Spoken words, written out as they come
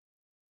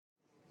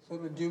そ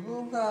の自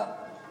分が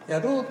や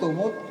ろうと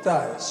思っ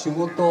た仕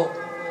事、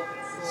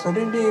そ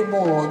れに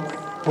もう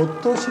没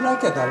頭しな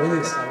きゃダメ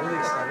です。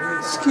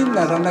好きに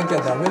ならなき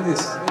ゃダメで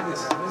す。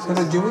そ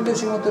の自分の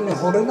仕事に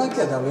惚れな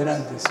きゃダメな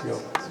んですよ。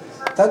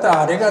た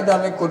だあれがダ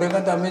メこれ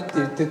がダメって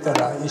言ってた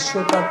ら一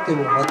生経って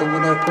もまとも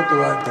なこと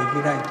はで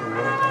きないと思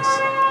いま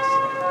す。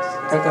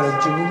だから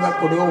自分が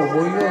これを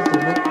覚えようと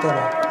思った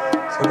ら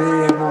それ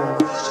も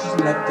う必死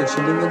になって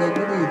死に物狂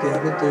いでや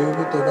るという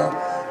こと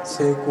が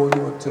成功に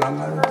もつな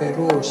がるで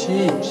ろうし、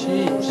そ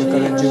れか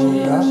ら自分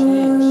が良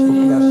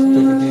くなった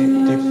時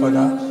に立派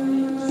な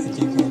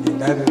人間に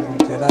なれるん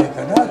じゃない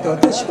かなと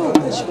私は思い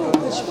ます。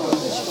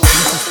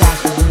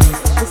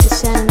This is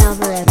Shannon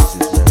Alvarez.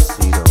 This is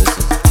Cito. This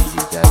is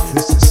DJ Gadget.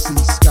 This is C.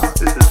 Scott.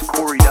 This is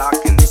Corey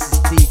Dawkins. This is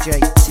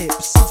DJ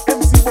Tips.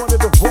 MC One of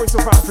the Voice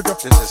of Africa.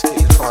 This is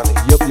King Funny.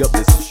 Yup,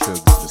 this is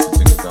Sugar. This is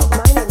Dingadaba.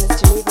 My name is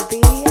Geneva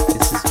B.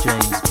 This is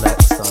James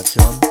Blackstar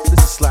John. This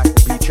is Slack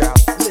the Beach Out.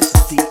 And this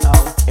is D.O.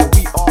 And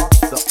we are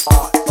the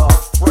Art of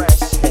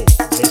Fresh. Hey,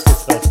 this is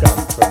Welcome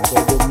from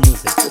Global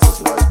Music. This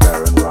is Lois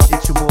Baron Rock.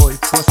 It's your boy,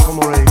 Post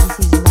Comore. This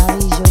is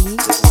Marie Jolie.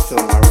 This is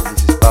Phil Maru.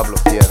 This is Pablo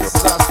Fierro. This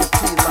is Oscar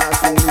P. live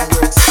from New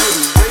York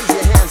City. Raise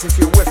your hands if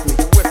you're with me.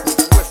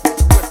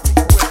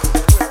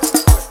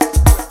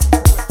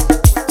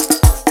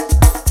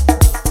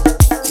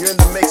 You're in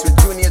the mix with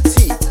Junior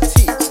T.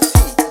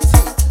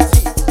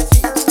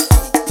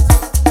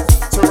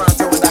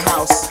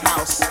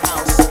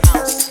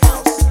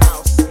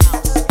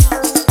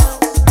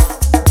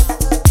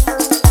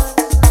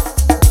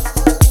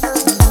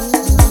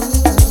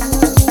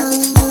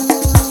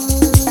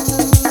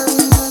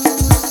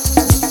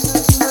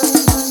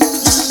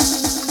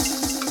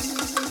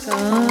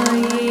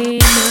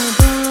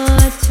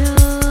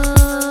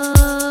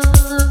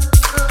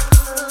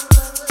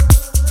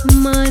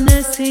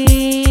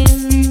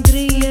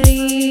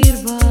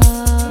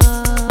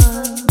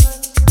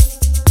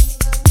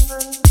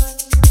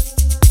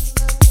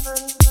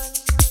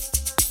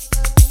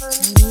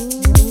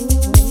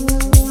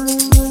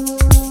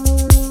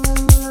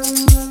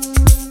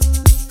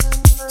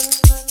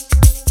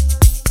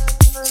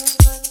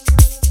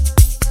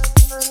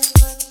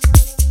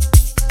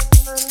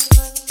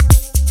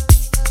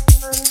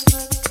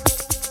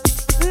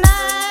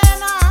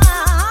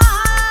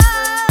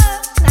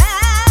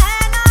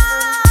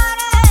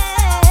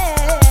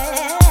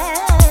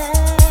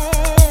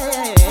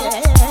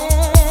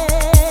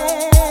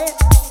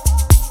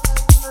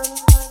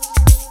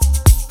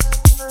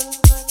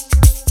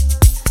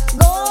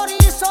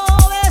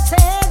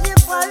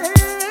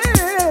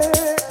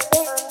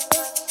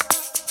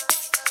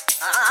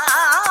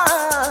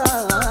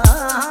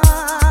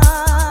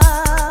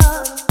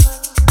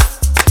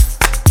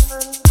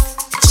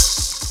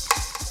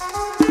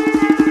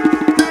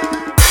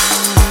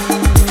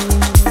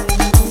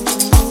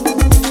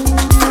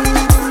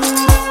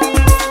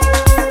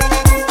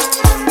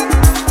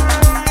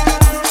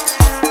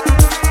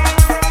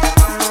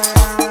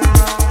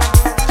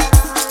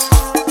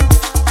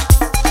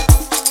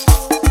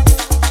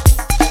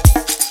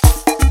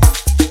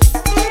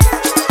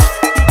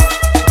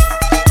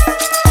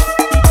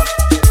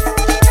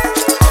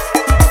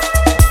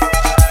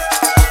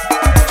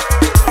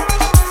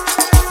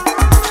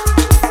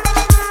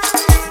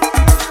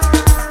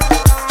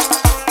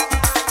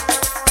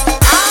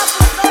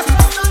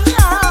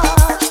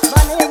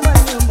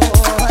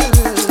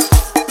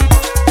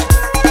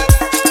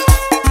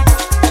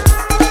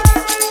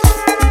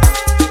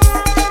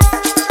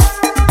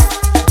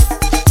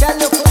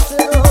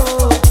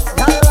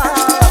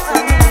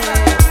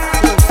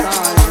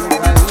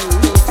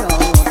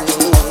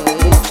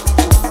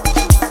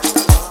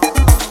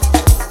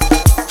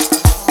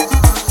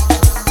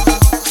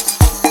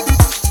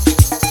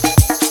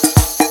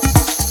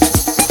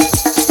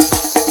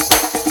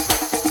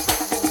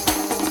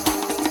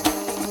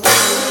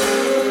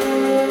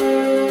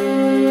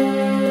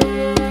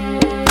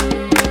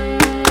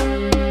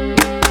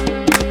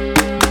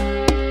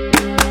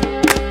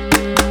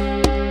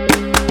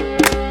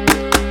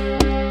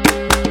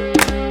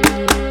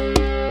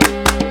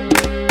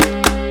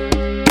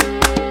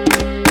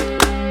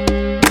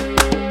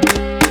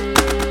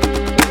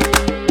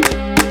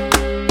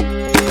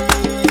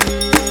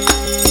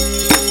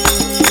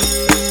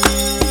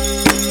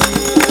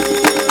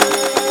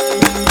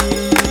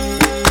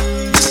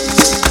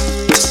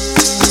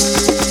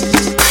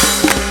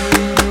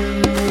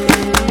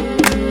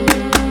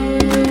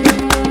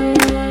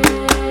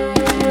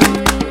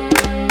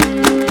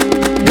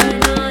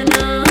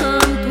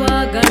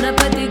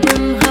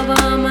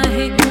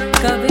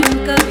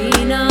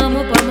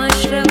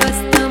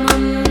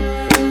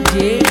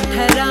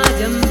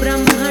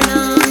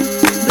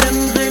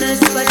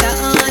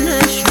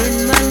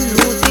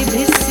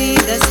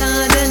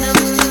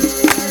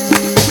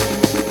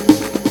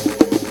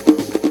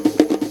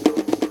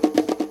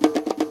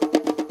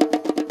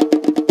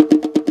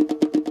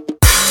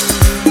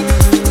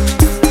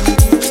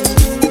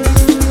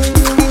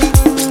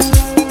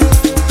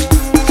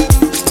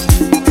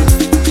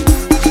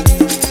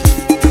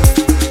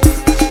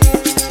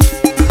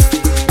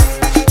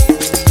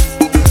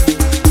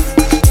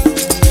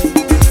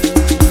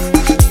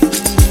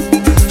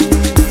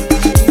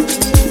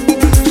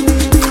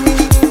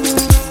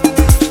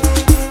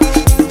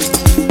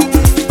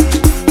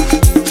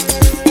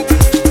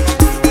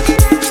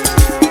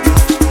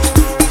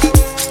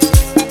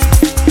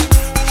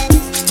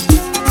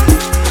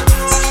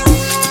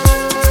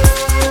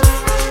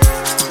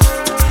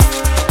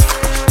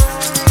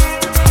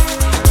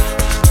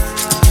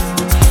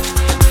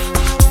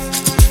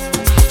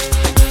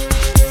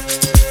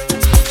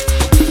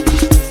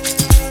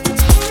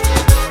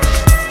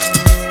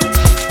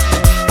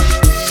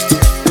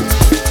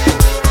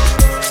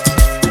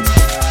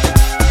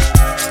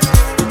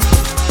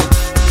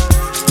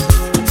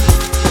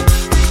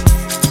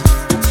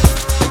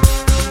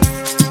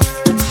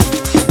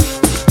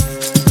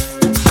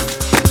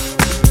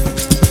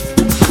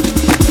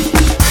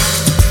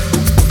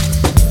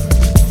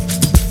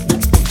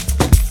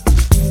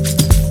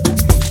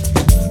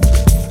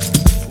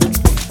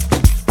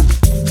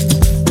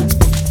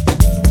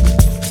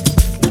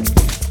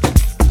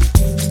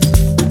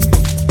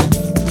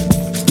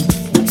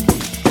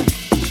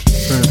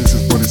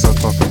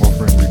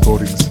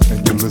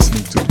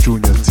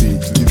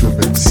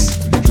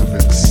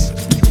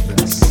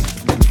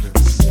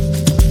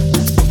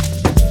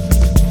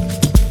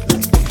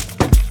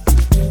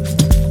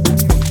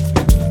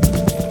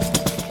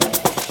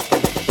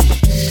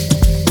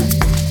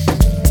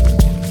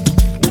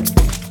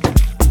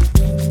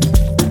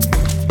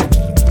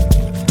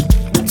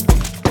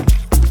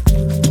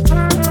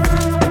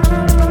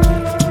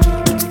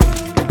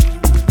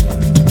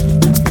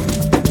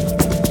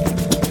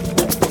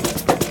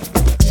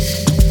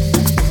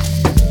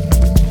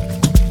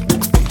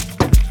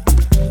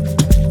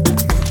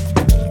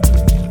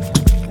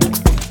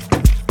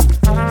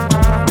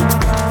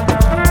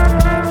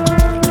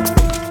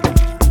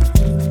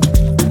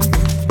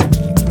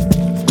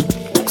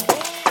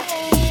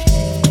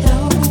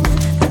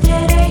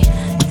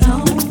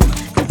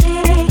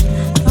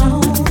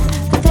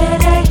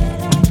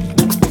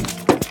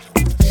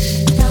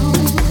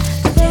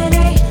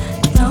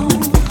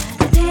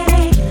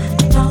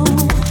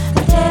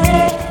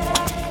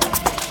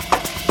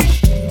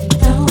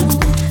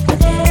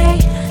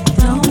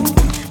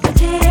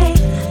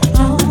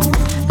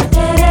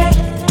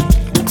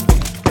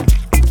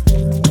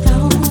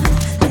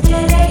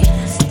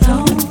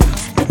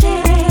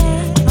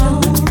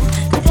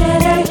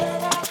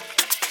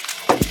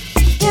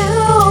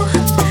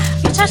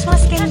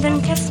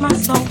 then kiss my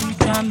soul. You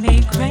drive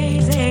me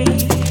crazy.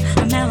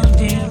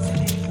 Melodies,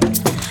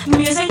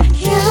 music,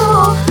 you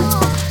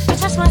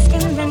touch my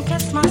skin, then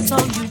kiss my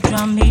soul. You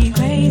drive me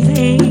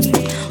crazy.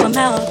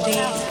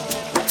 Melodies,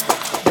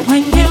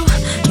 when you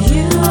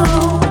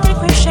take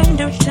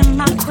crescendo to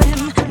my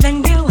quim,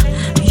 then you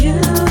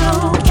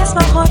kiss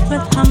my heart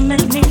with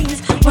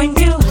harmonies. When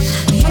you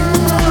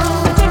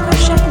take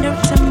crescendo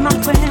to my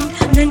quim,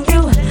 then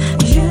you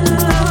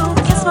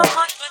kiss my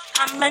heart with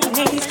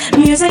harmonies.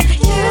 Music,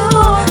 you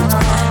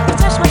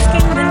touch my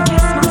skin, then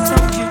kiss my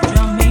soul. You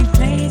drive me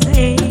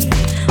crazy.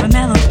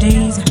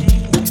 Melodies,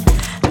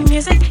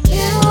 music,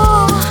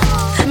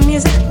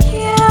 music,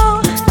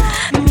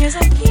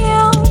 music,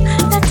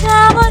 the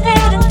double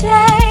day to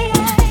day.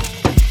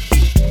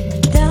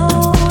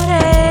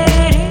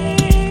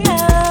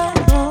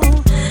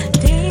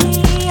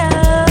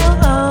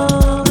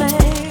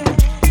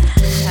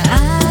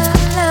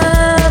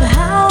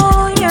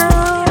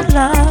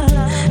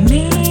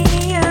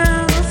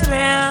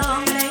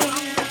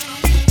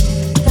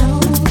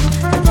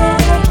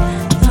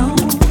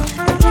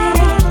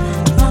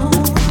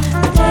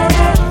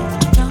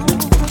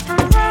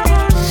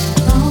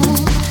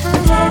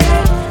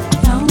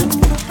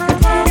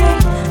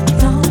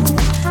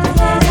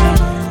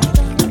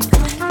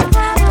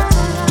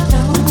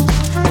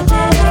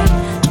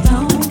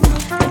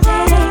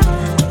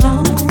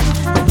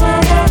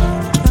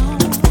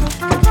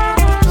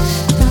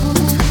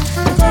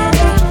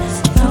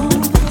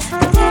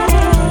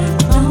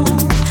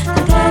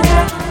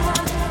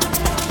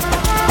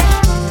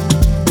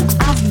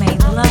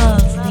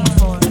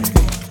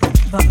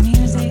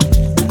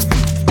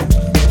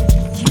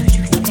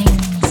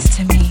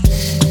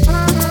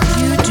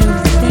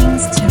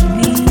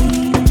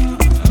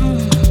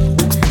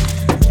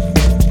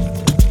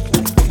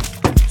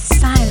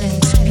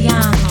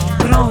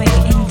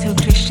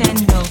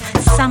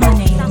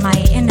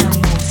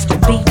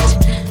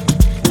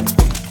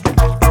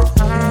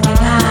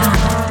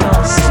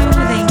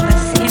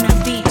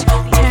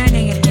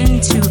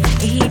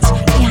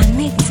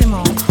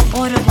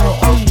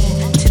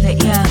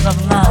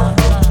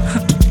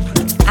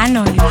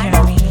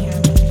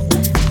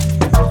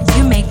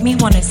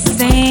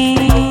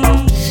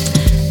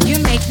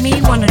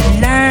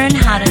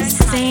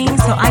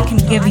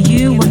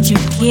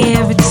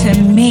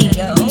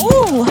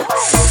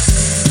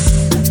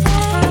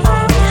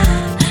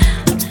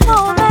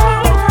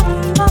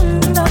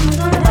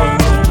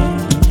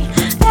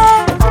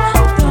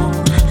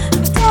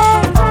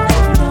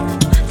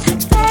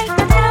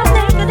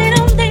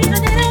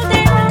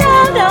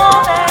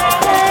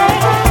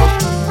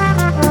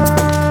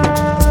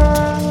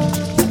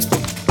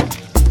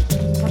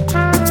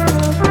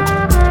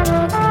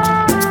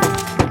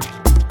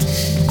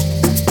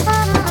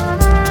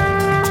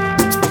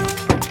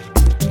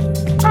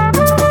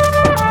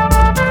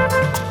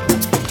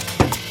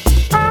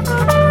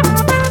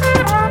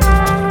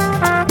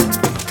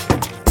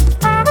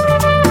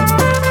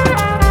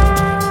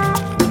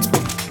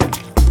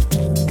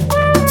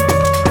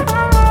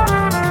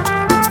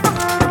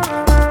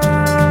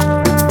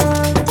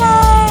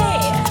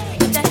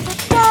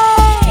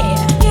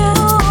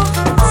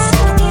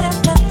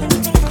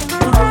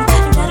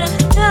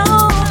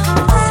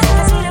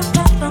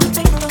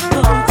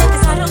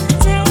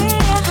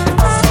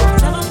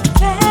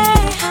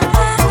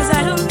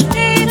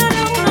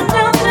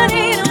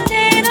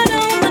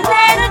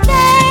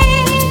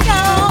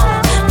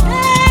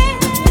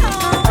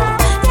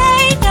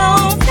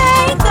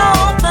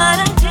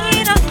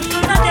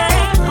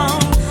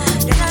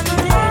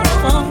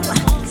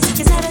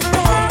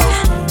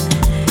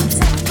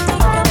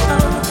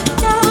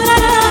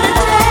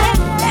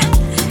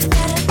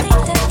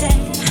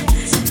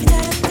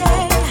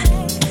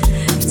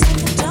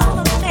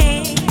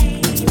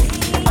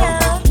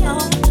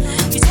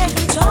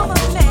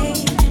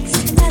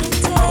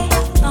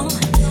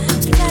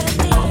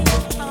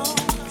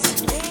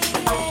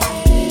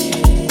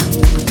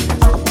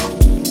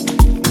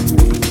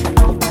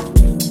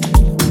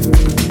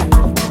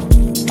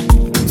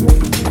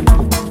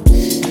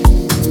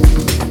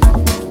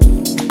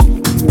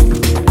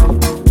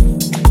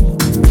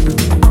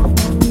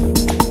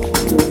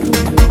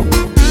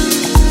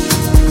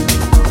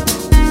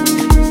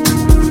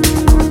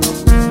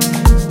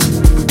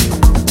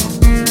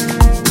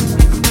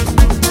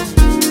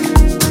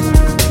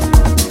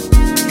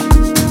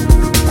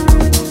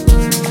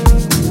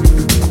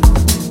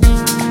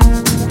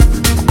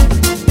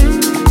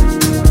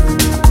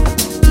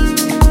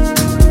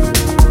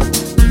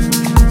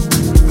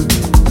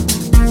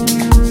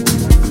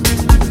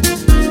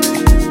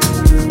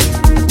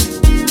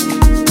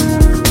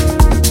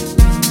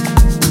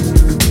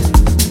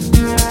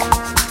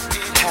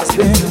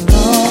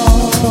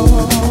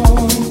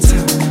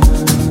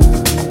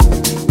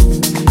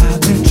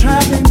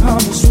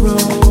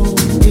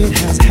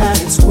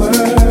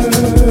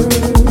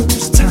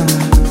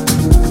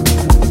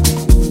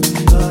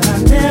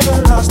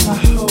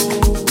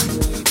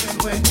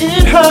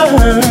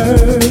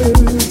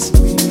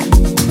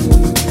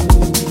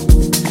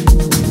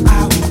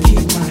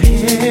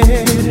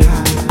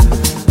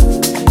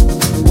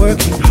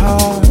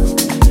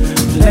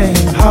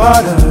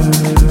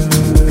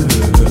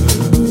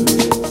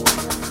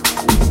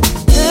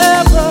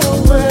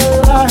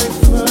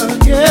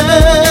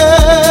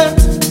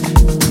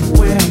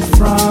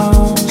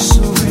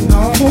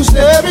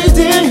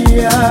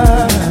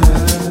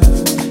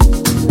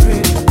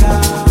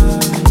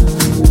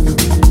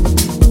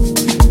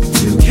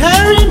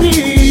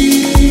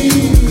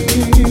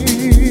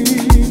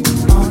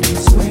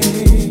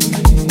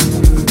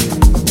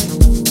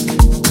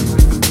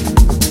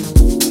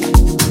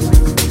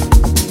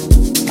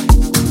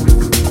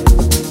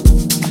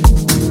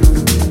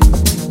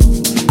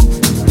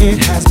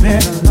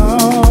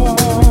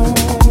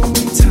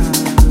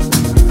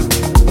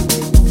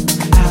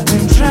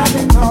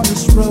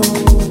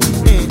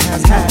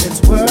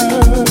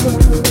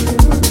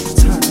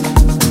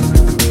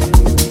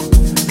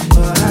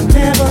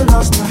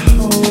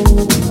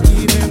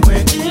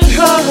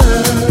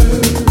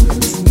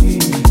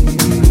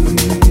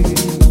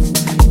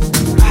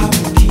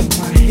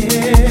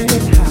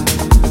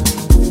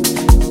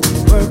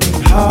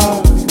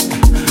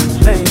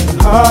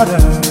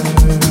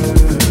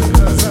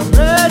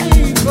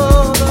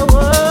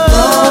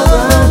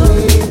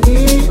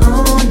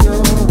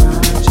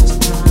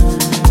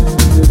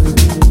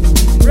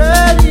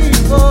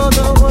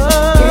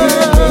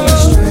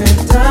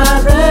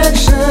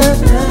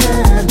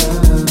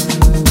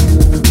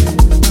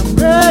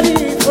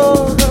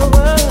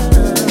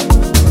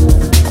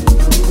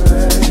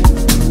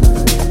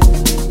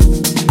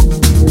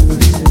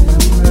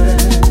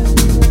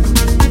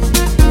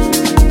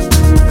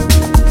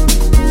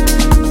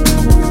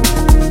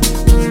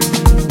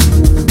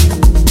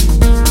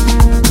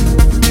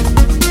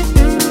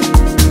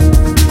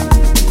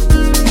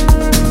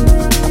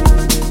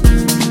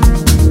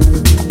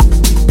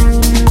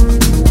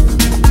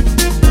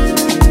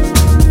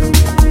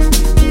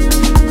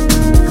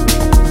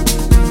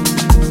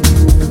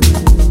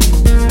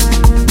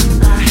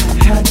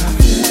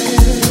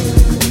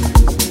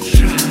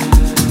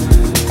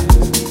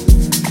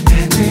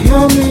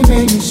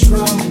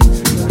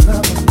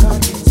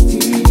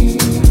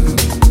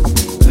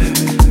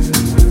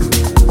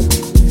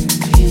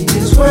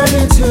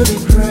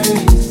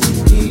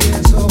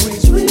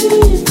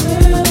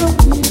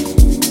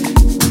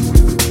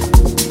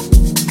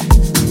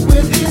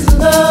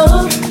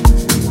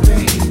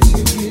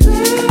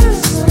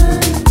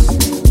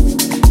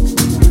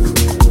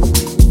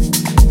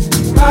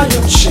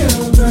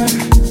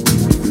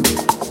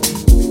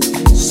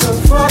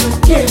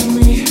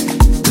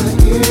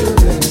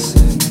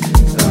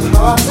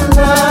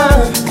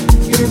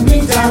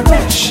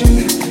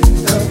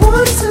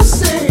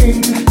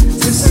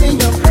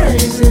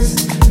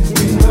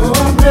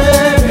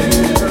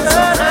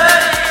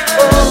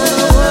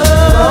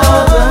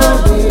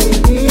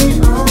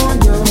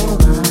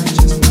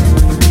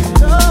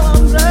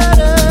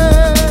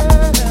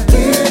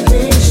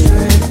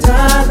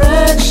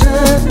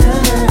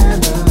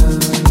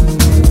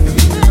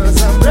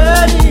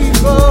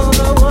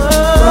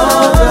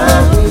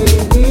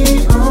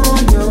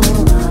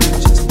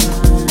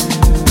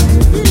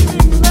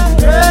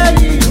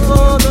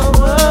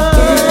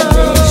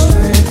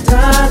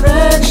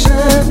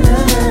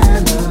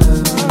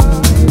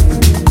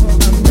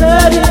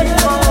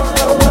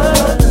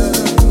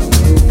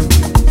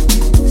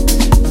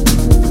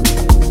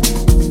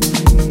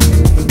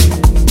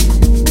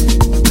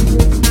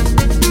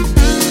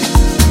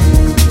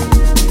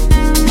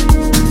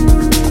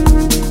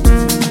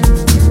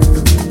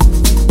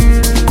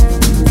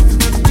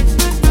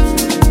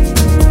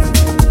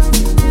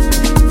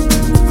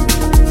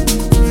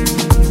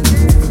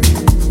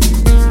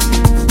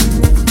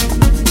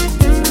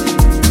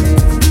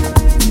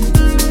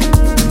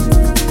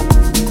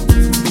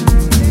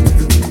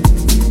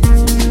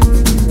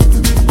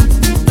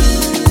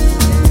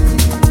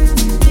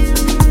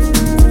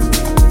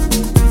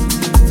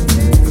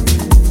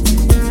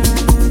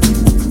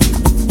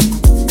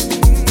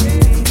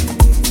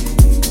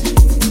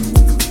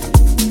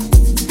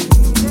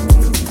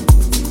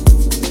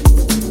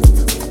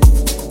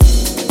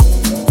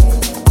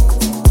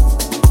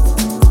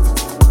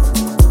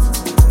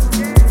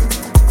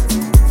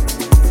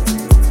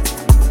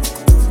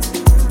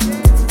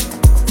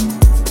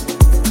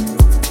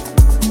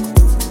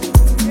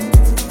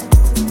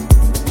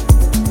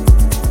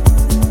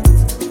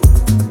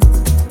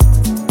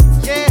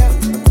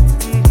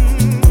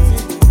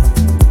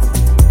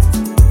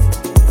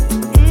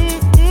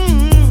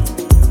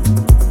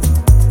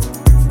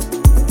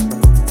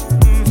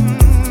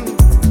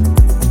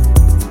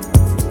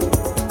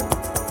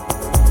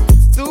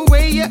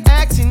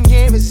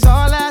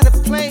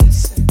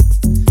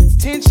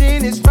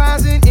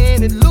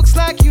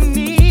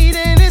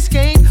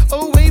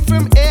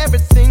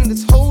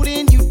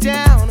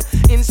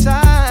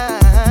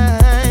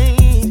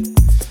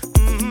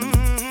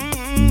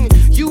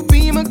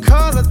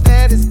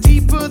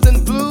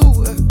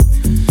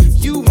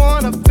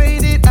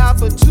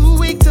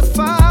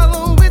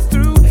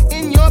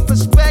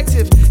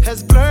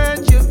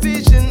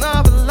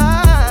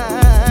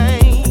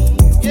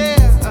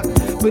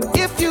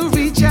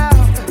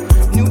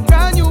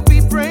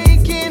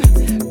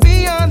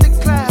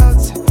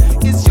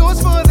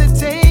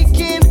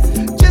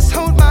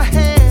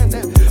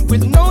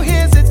 with no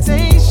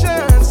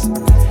hesitations.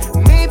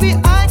 Maybe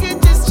I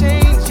could just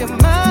change your mind.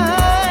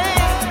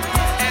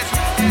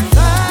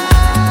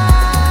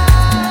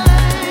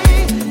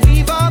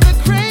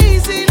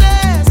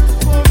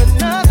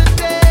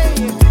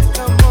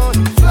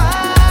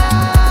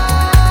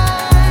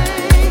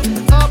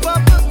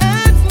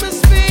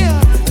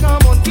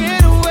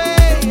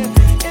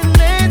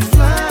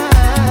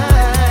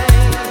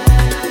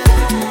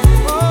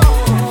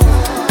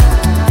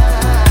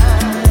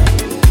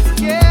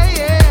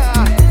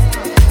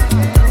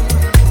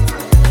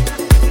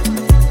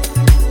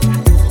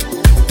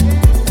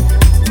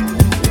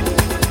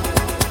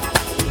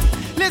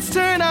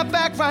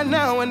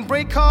 go and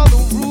break all the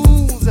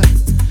rules.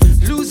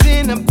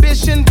 Losing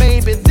ambition,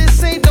 baby,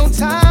 this ain't no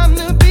time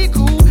to be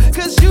cool.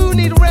 Cause you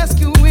need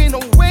rescuing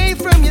away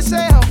from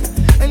yourself.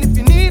 And if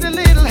you need a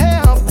little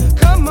help,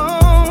 come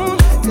on,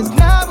 cause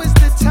now is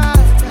the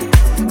time.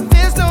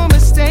 There's no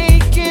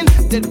mistaking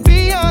that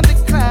beyond the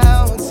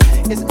clouds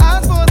is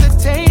ours for the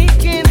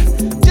taking.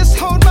 Just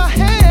hold my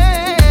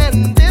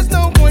hand, there's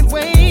no point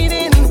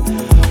waiting.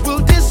 We'll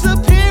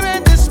disappear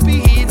at the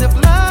speed of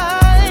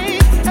light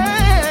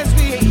as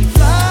we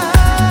fly.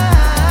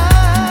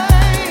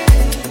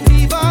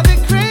 Leave all the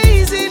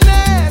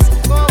craziness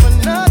for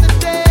another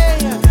day.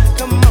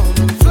 Come on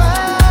and fly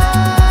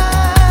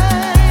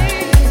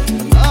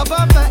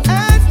above the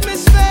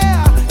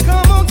atmosphere.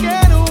 Come on,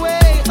 get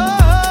away.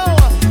 Oh,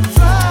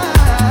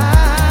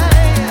 fly.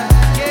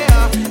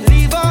 Yeah,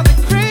 leave all the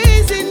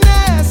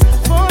craziness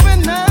for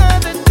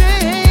another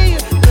day.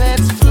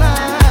 Let's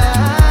fly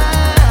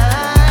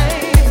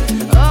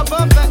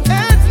above the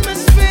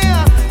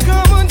atmosphere.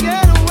 Come on,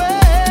 get away.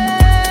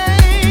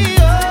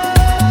 Oh,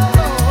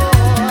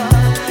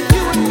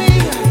 you and me,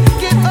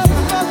 get up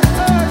above the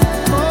earth.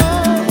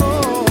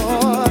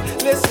 Oh,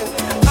 listen,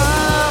 I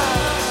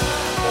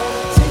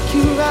wanna take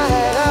you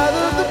right out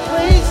of the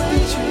place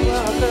that you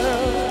are,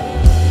 girl.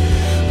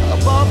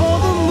 Above all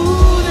the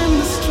mood and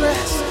the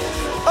stress,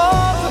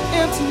 all the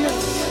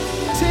emptiness.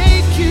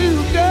 Take you,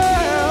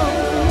 girl.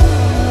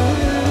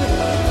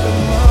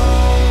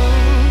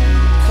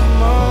 Come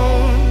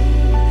on,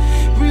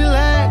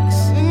 relax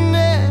in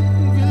there,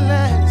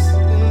 relax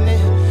in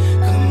there.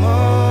 Come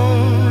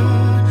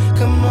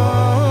on,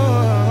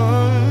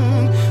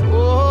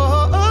 oh,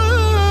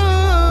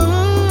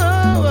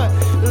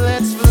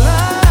 let's fly.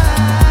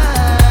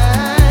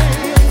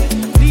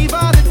 Leave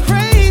all the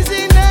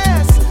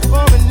craziness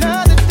for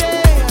another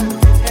day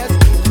as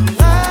we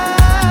fly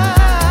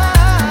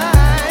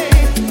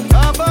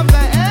above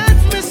the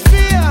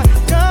atmosphere.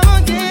 Come on,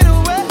 get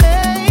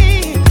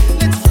away.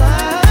 Let's fly.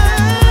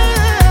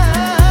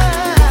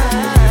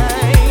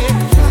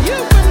 You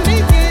and me,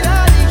 get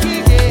out of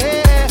here,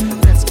 yeah.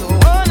 Let's go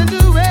on and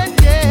do it,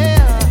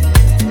 yeah.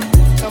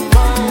 Come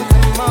on,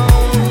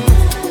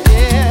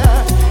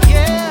 yeah,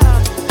 yeah.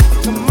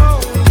 Come on,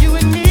 you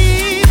and me,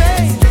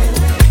 baby.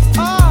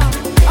 Oh,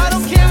 I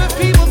don't care if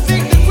people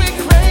think that we're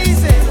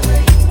crazy.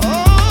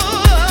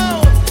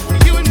 Oh,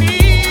 you and me,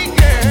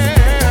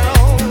 girl.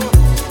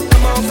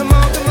 Come on, come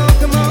on, come on,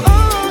 come on.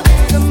 Oh,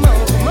 come on,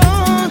 come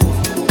on.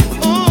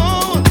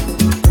 Oh,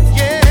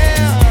 yeah.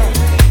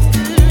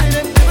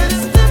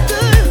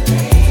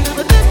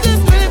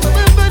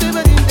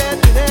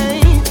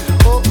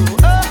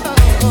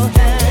 Oh,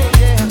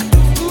 yeah.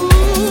 Ooh,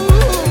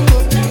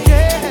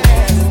 yeah.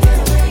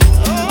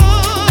 Oh,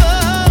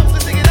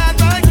 let's take it out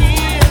right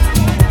here.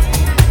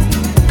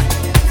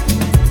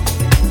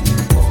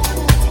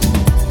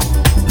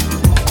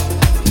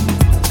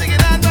 Take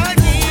it out right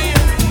here.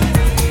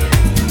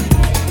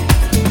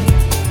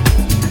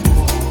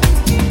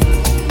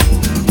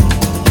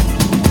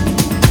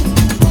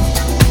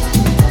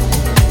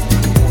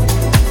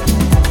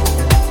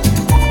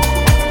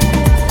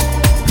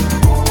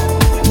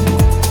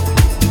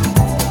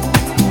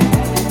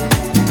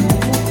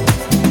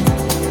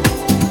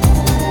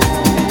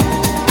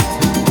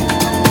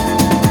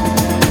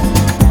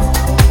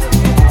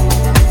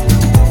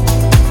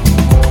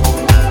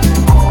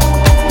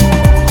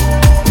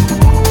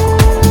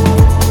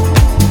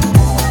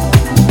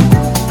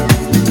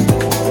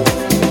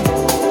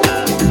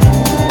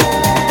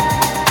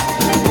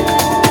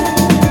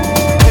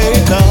 Hey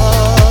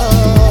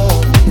love,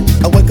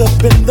 I wake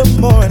up in the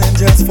morning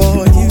just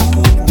for you.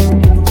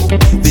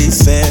 These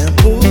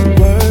simple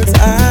words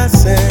I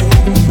say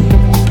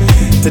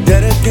to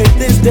dedicate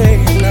this day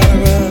in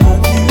honor of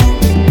you.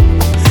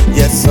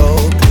 Yes, so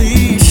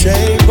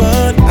cliche,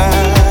 but I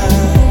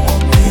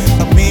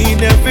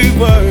mean every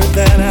word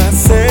that I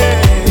say.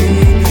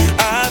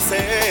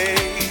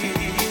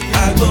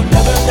 I will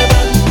never,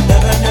 never,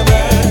 never, never,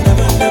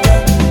 never, never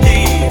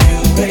leave you,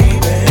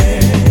 baby.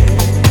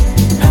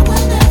 I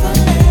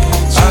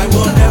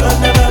will never,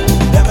 never,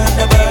 never,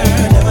 never,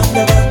 never,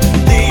 never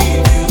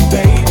leave you,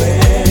 baby.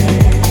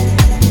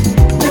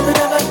 Never,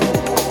 never,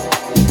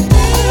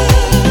 never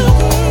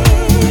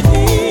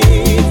leave you, baby.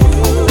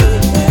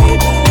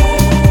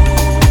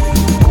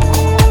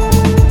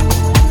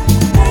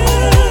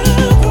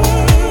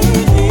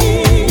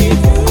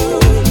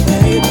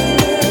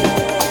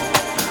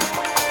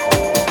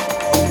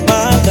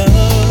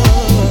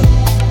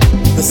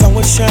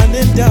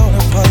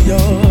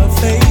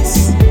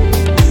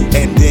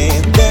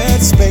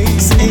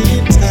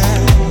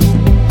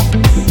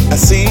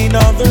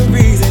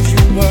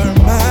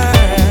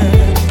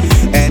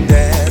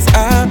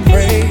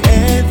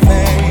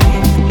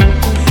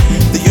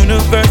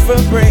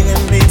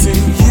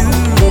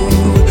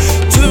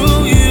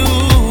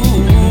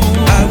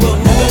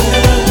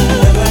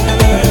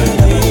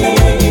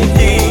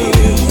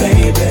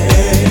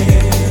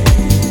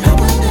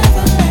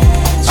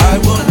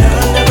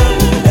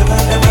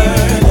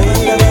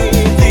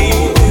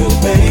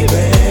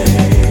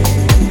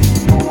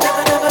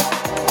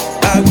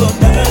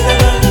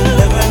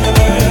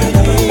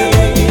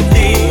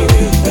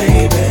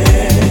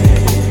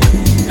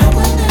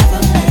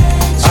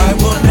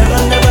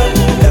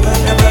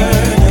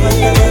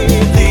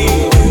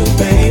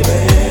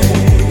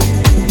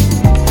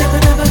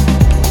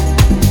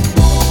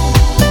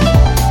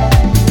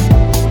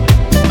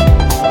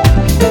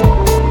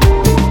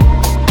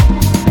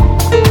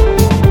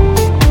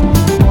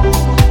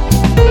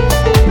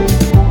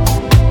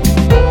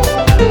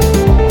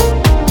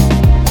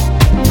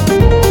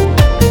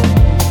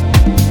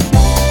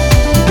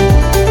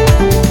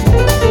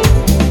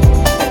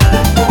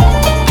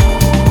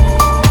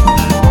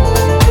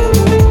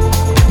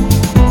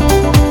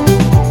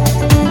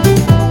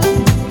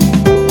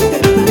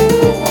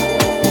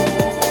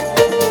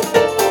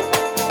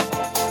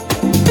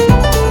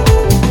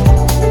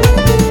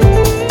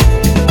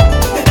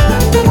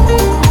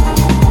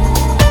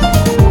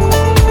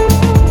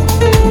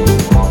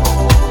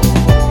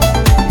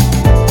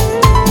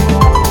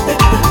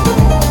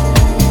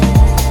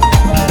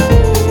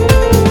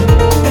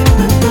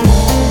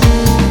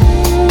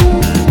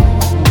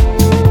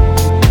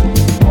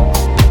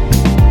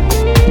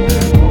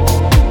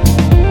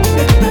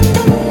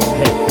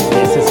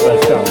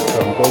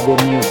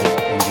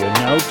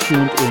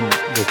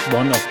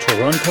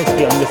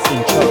 is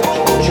in charge.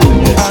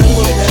 Junior,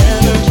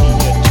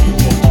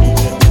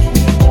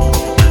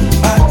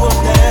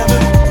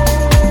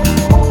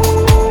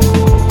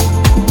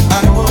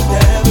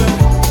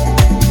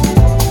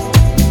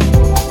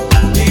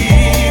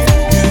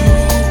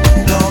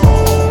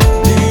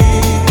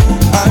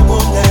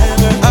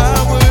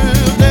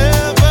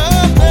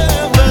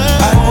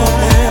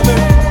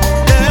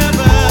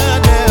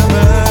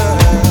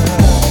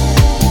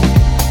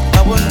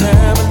 I will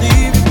never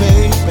leave you,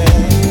 baby.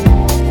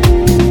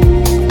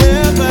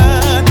 Never,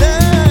 never.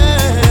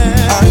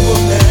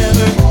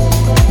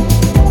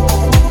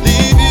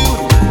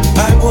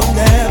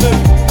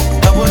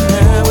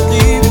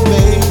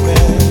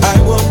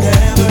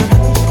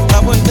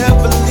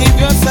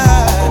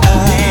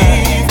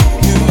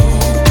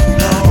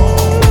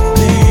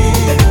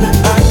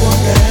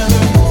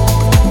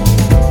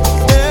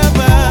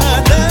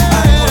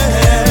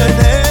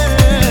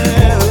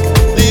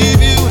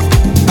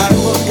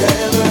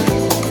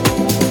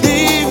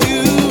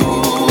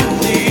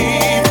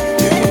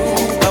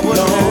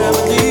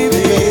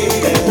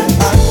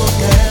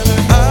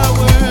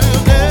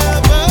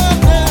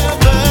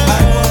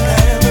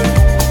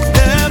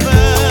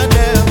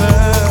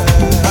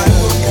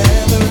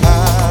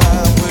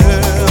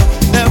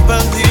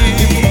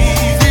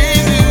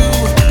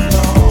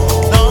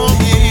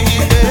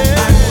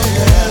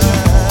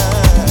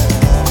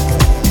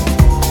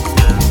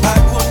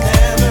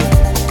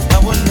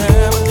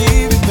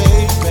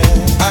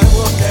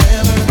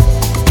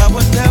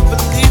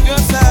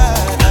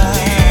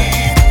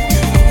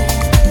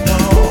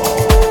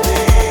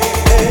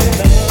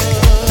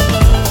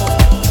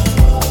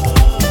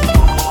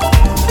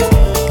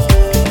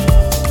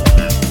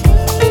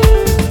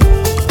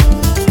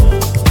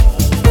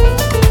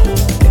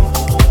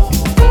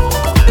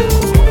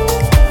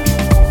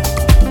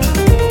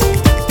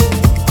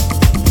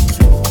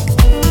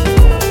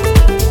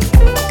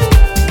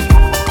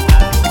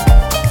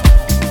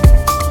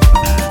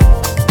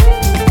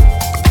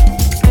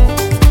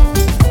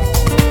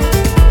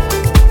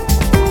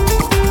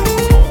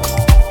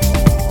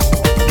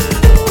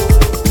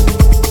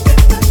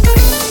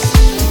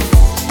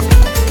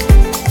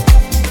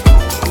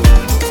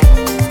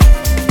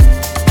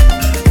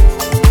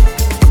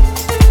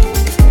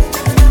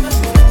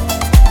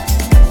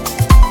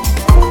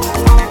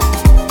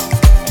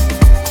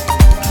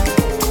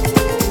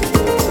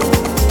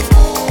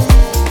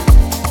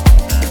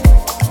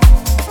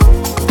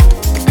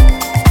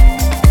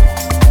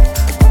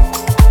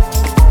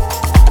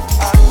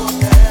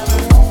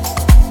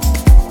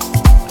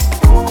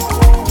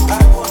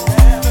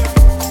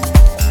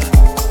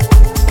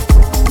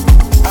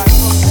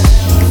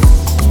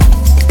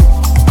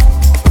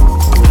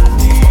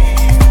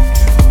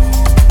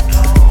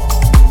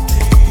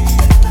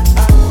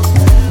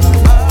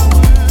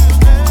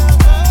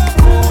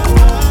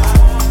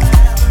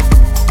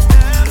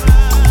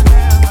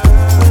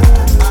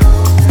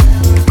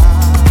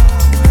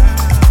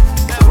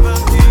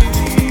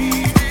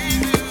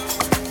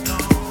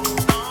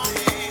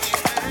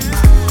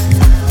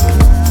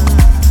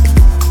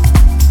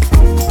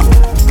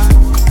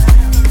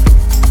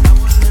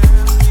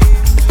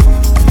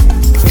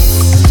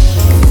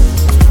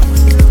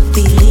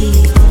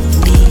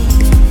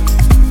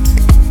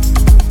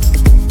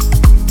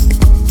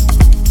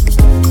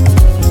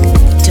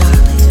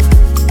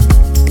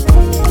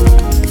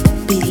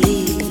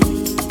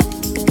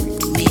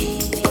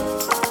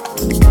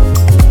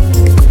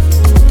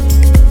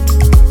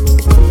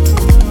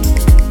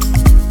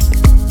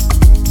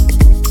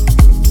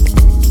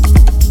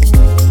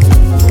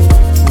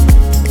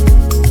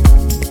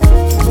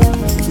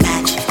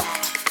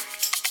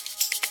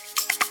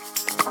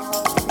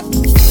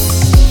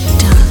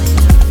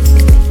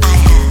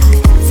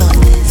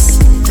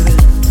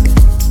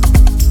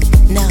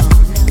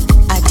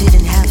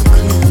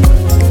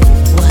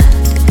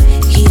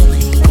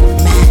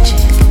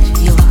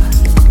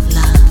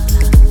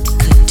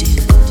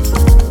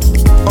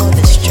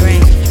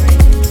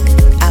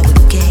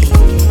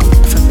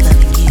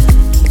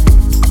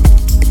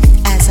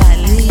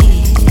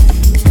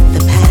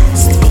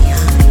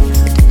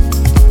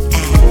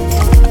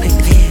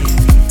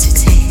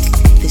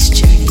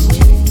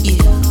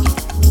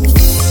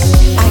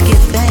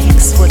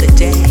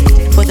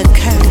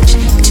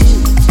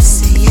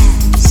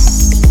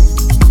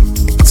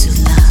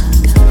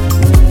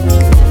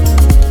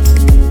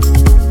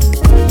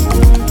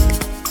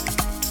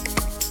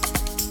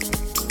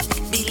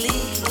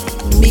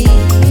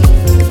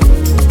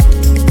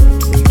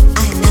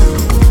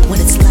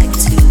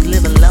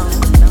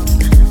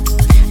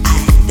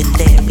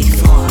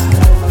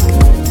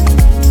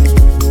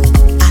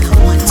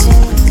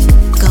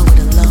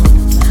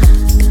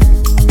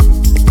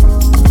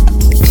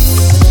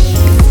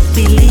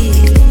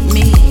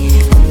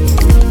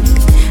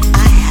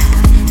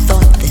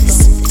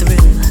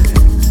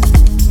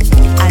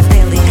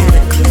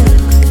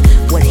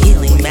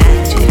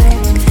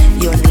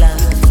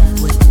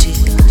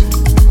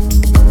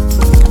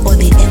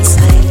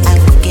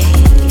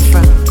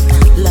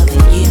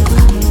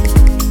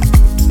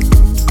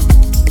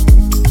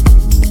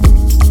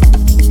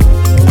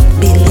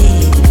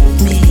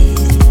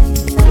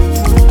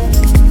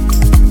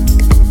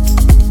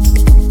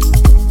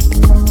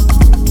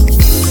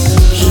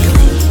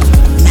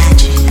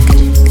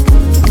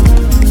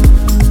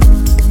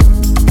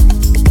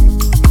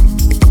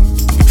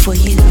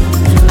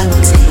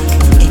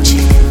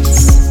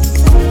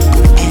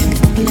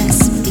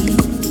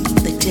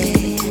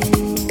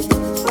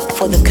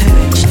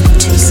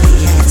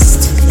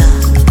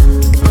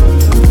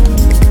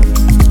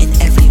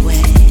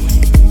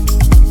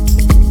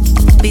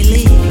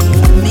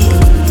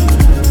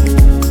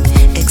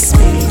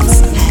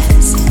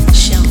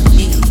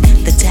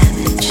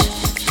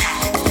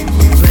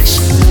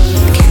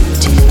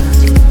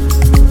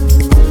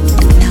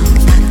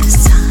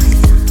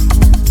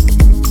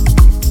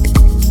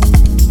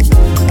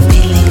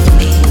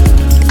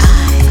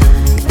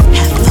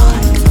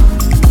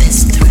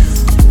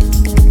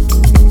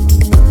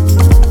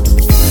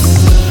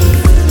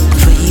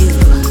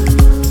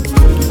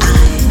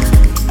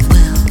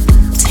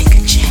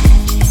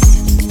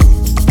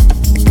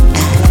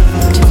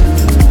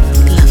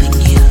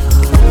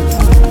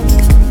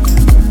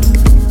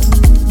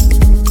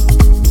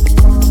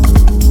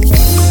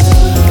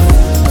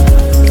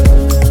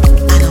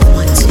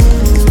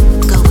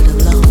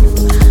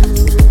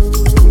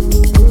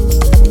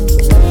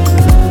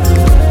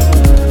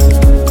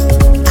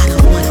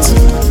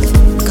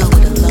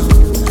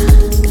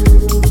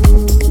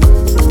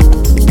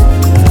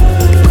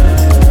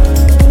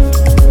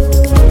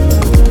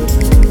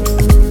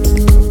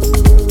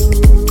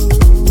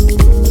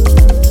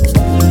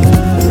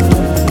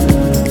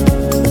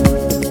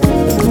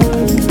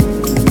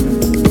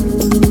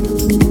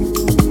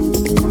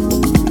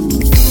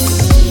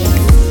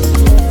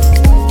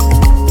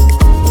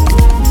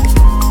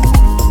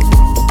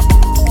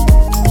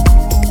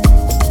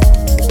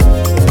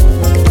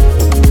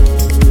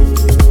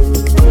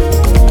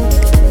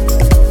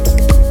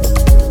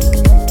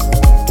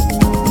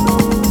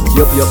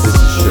 Yup, this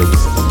is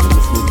Shugs, and you're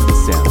listening to the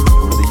sound of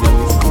one of the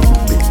youngest global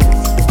makers,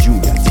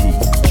 Junior T,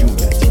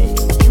 Junior T,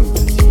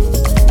 Junior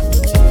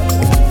T.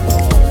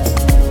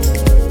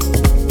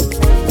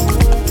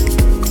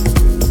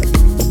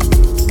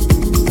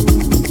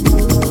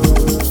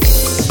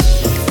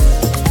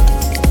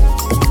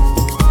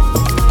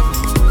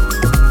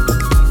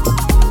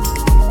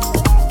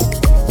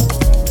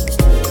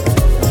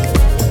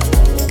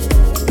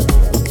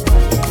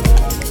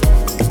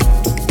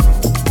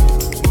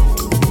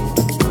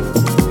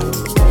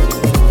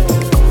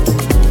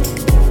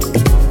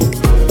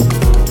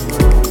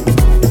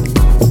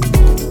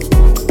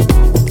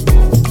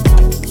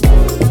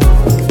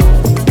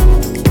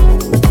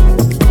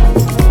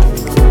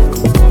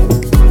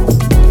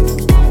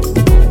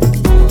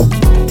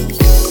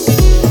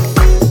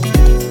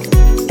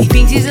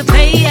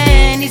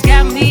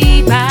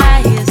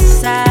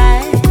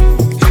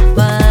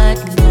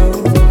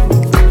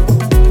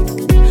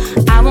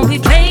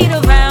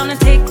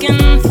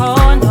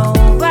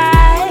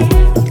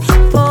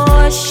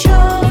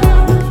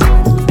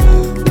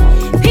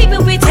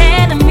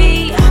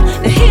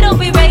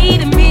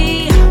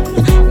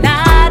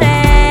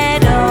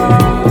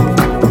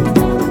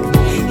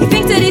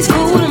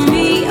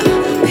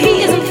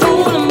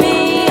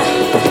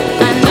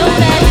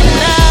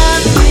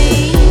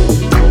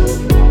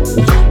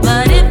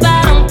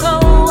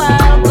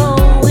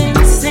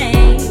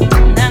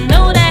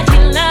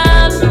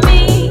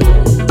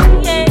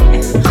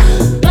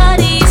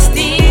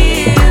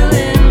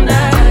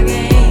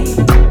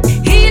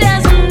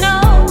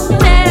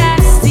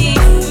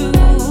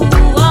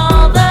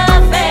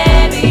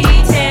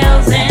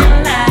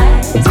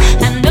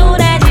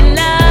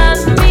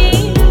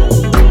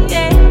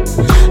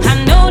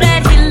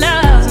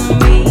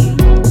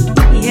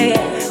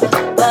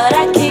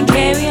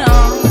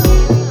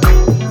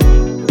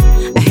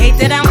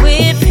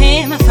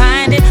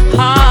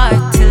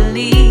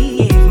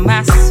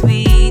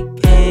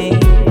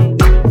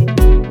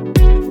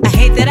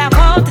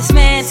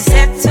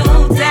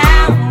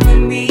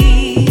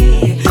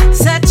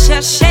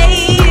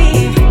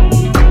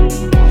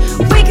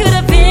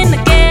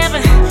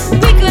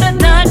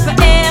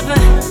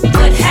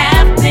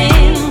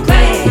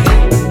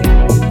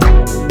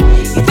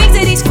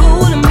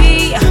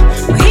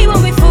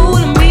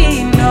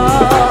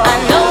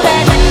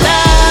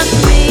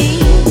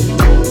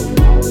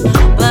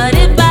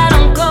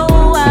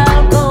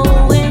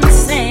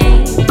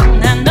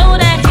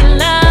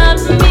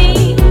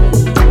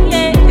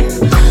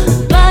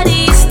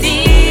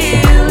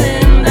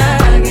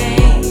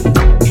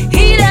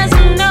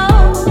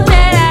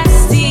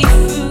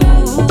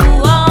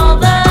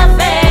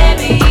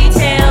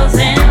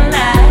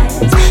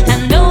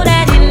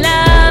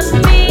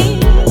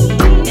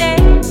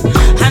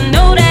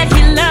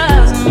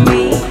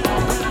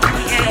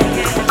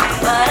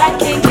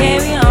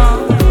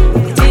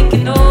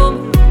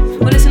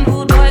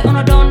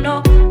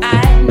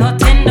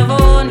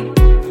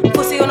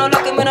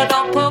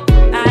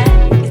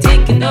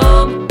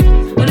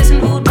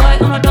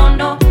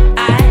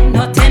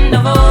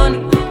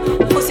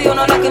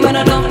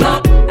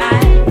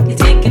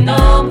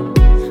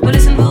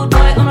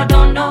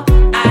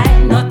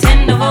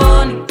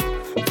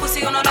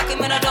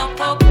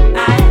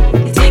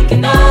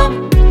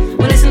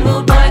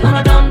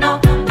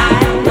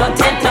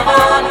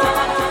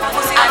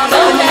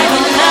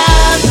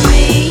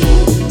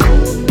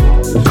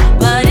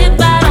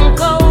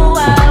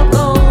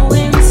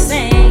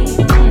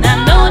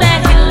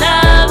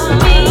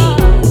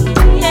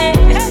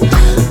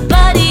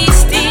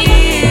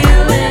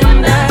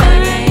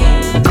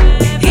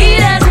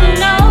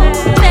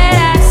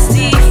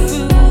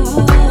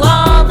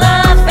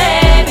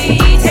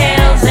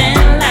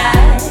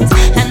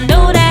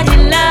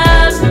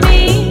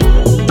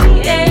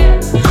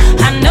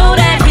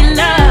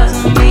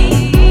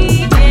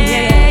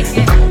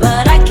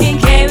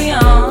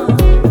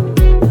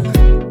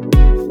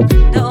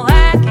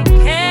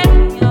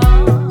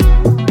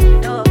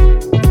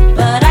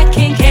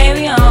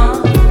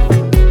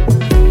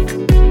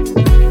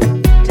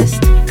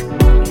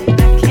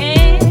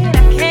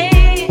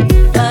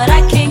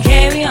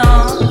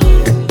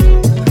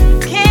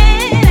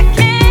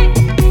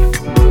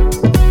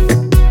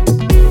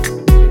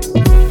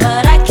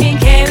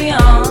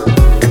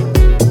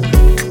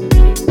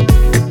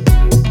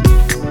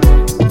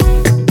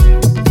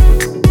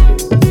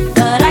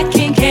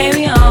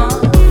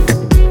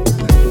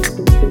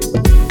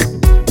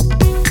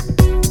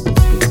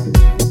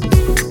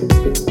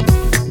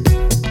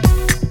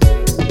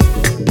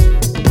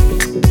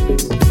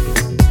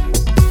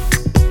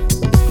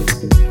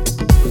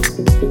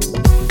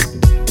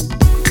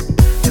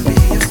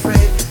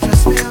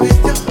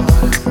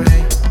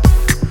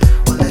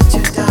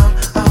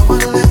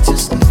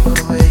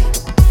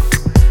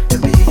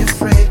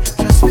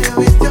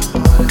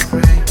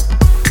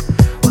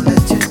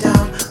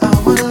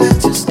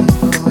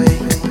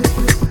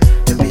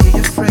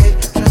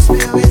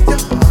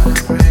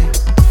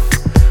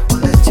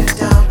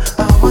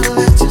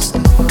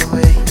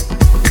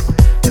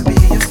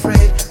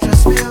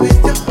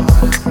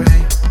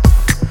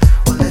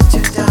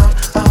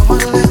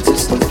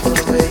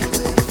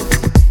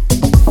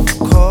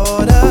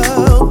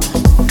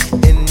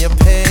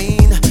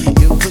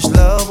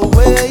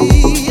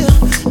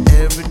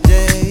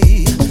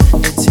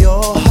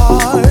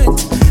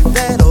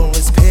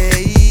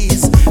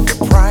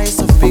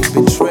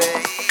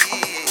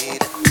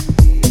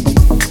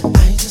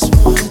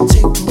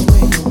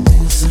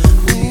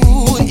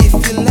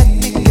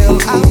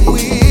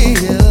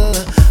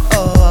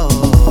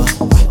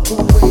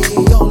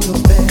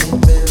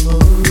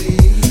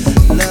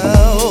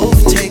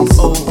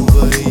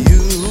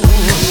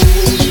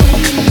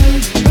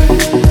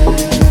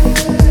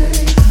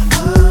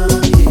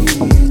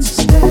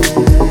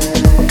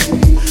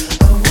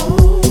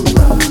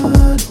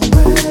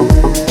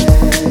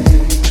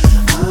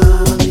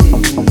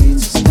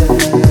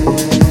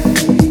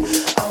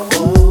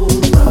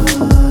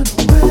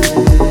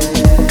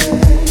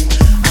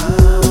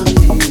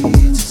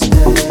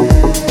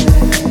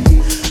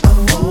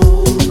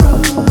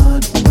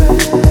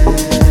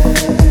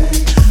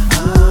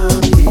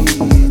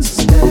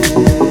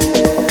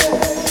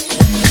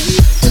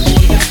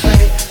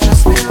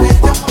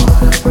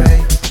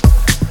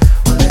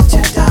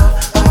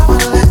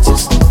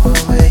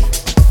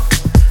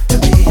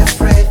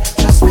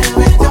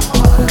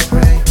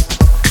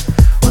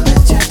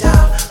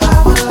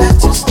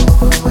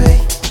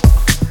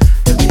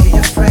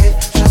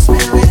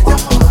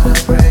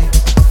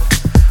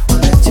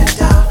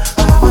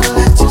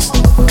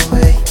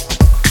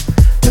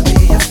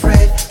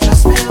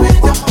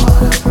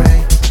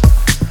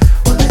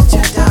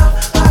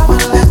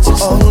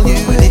 All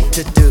you need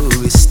to do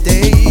is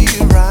stay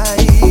right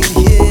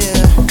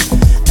here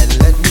and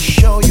let me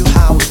show you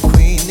how a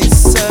queen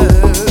is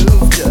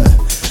served.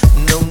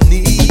 No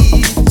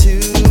need to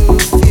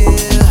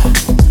fear,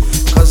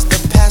 'cause the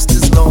past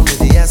is gone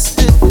with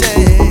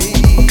yesterday.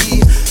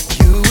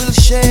 You will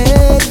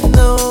shed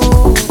no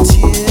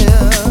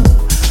tear.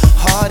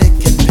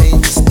 Heartache and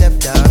pain just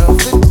stepped out of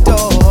the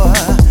door.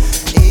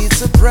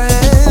 It's a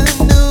brand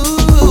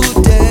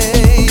new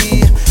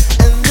day,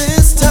 and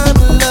this time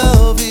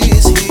love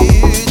is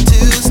here to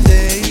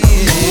stay.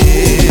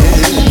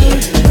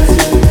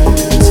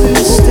 To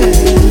stay.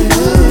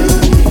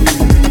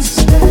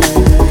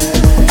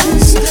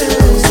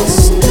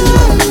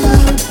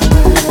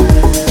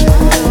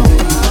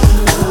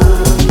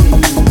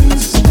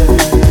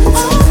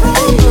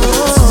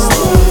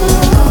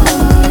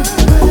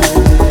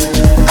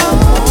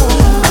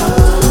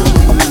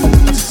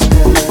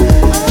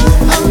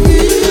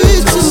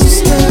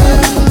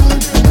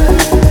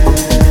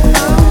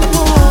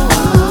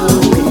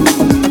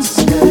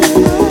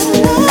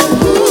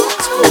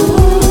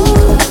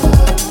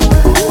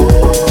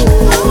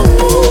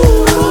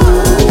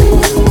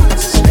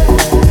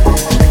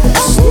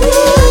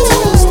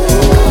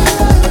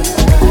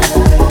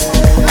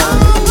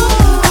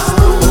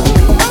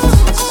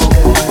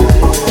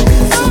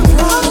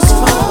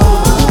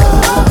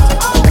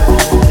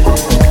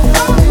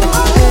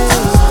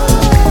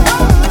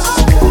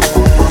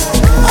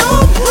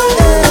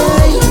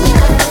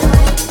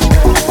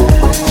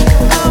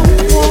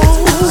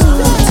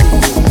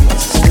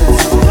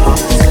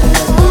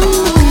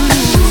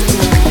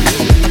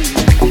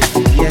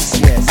 Yes,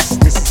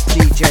 this is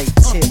DJ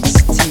Tips,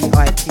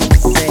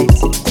 T-I-P-Z.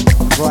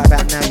 Right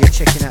about now you're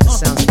checking out the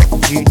sounds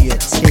of Junior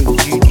T,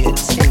 Junior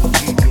T,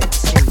 Junior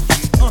T,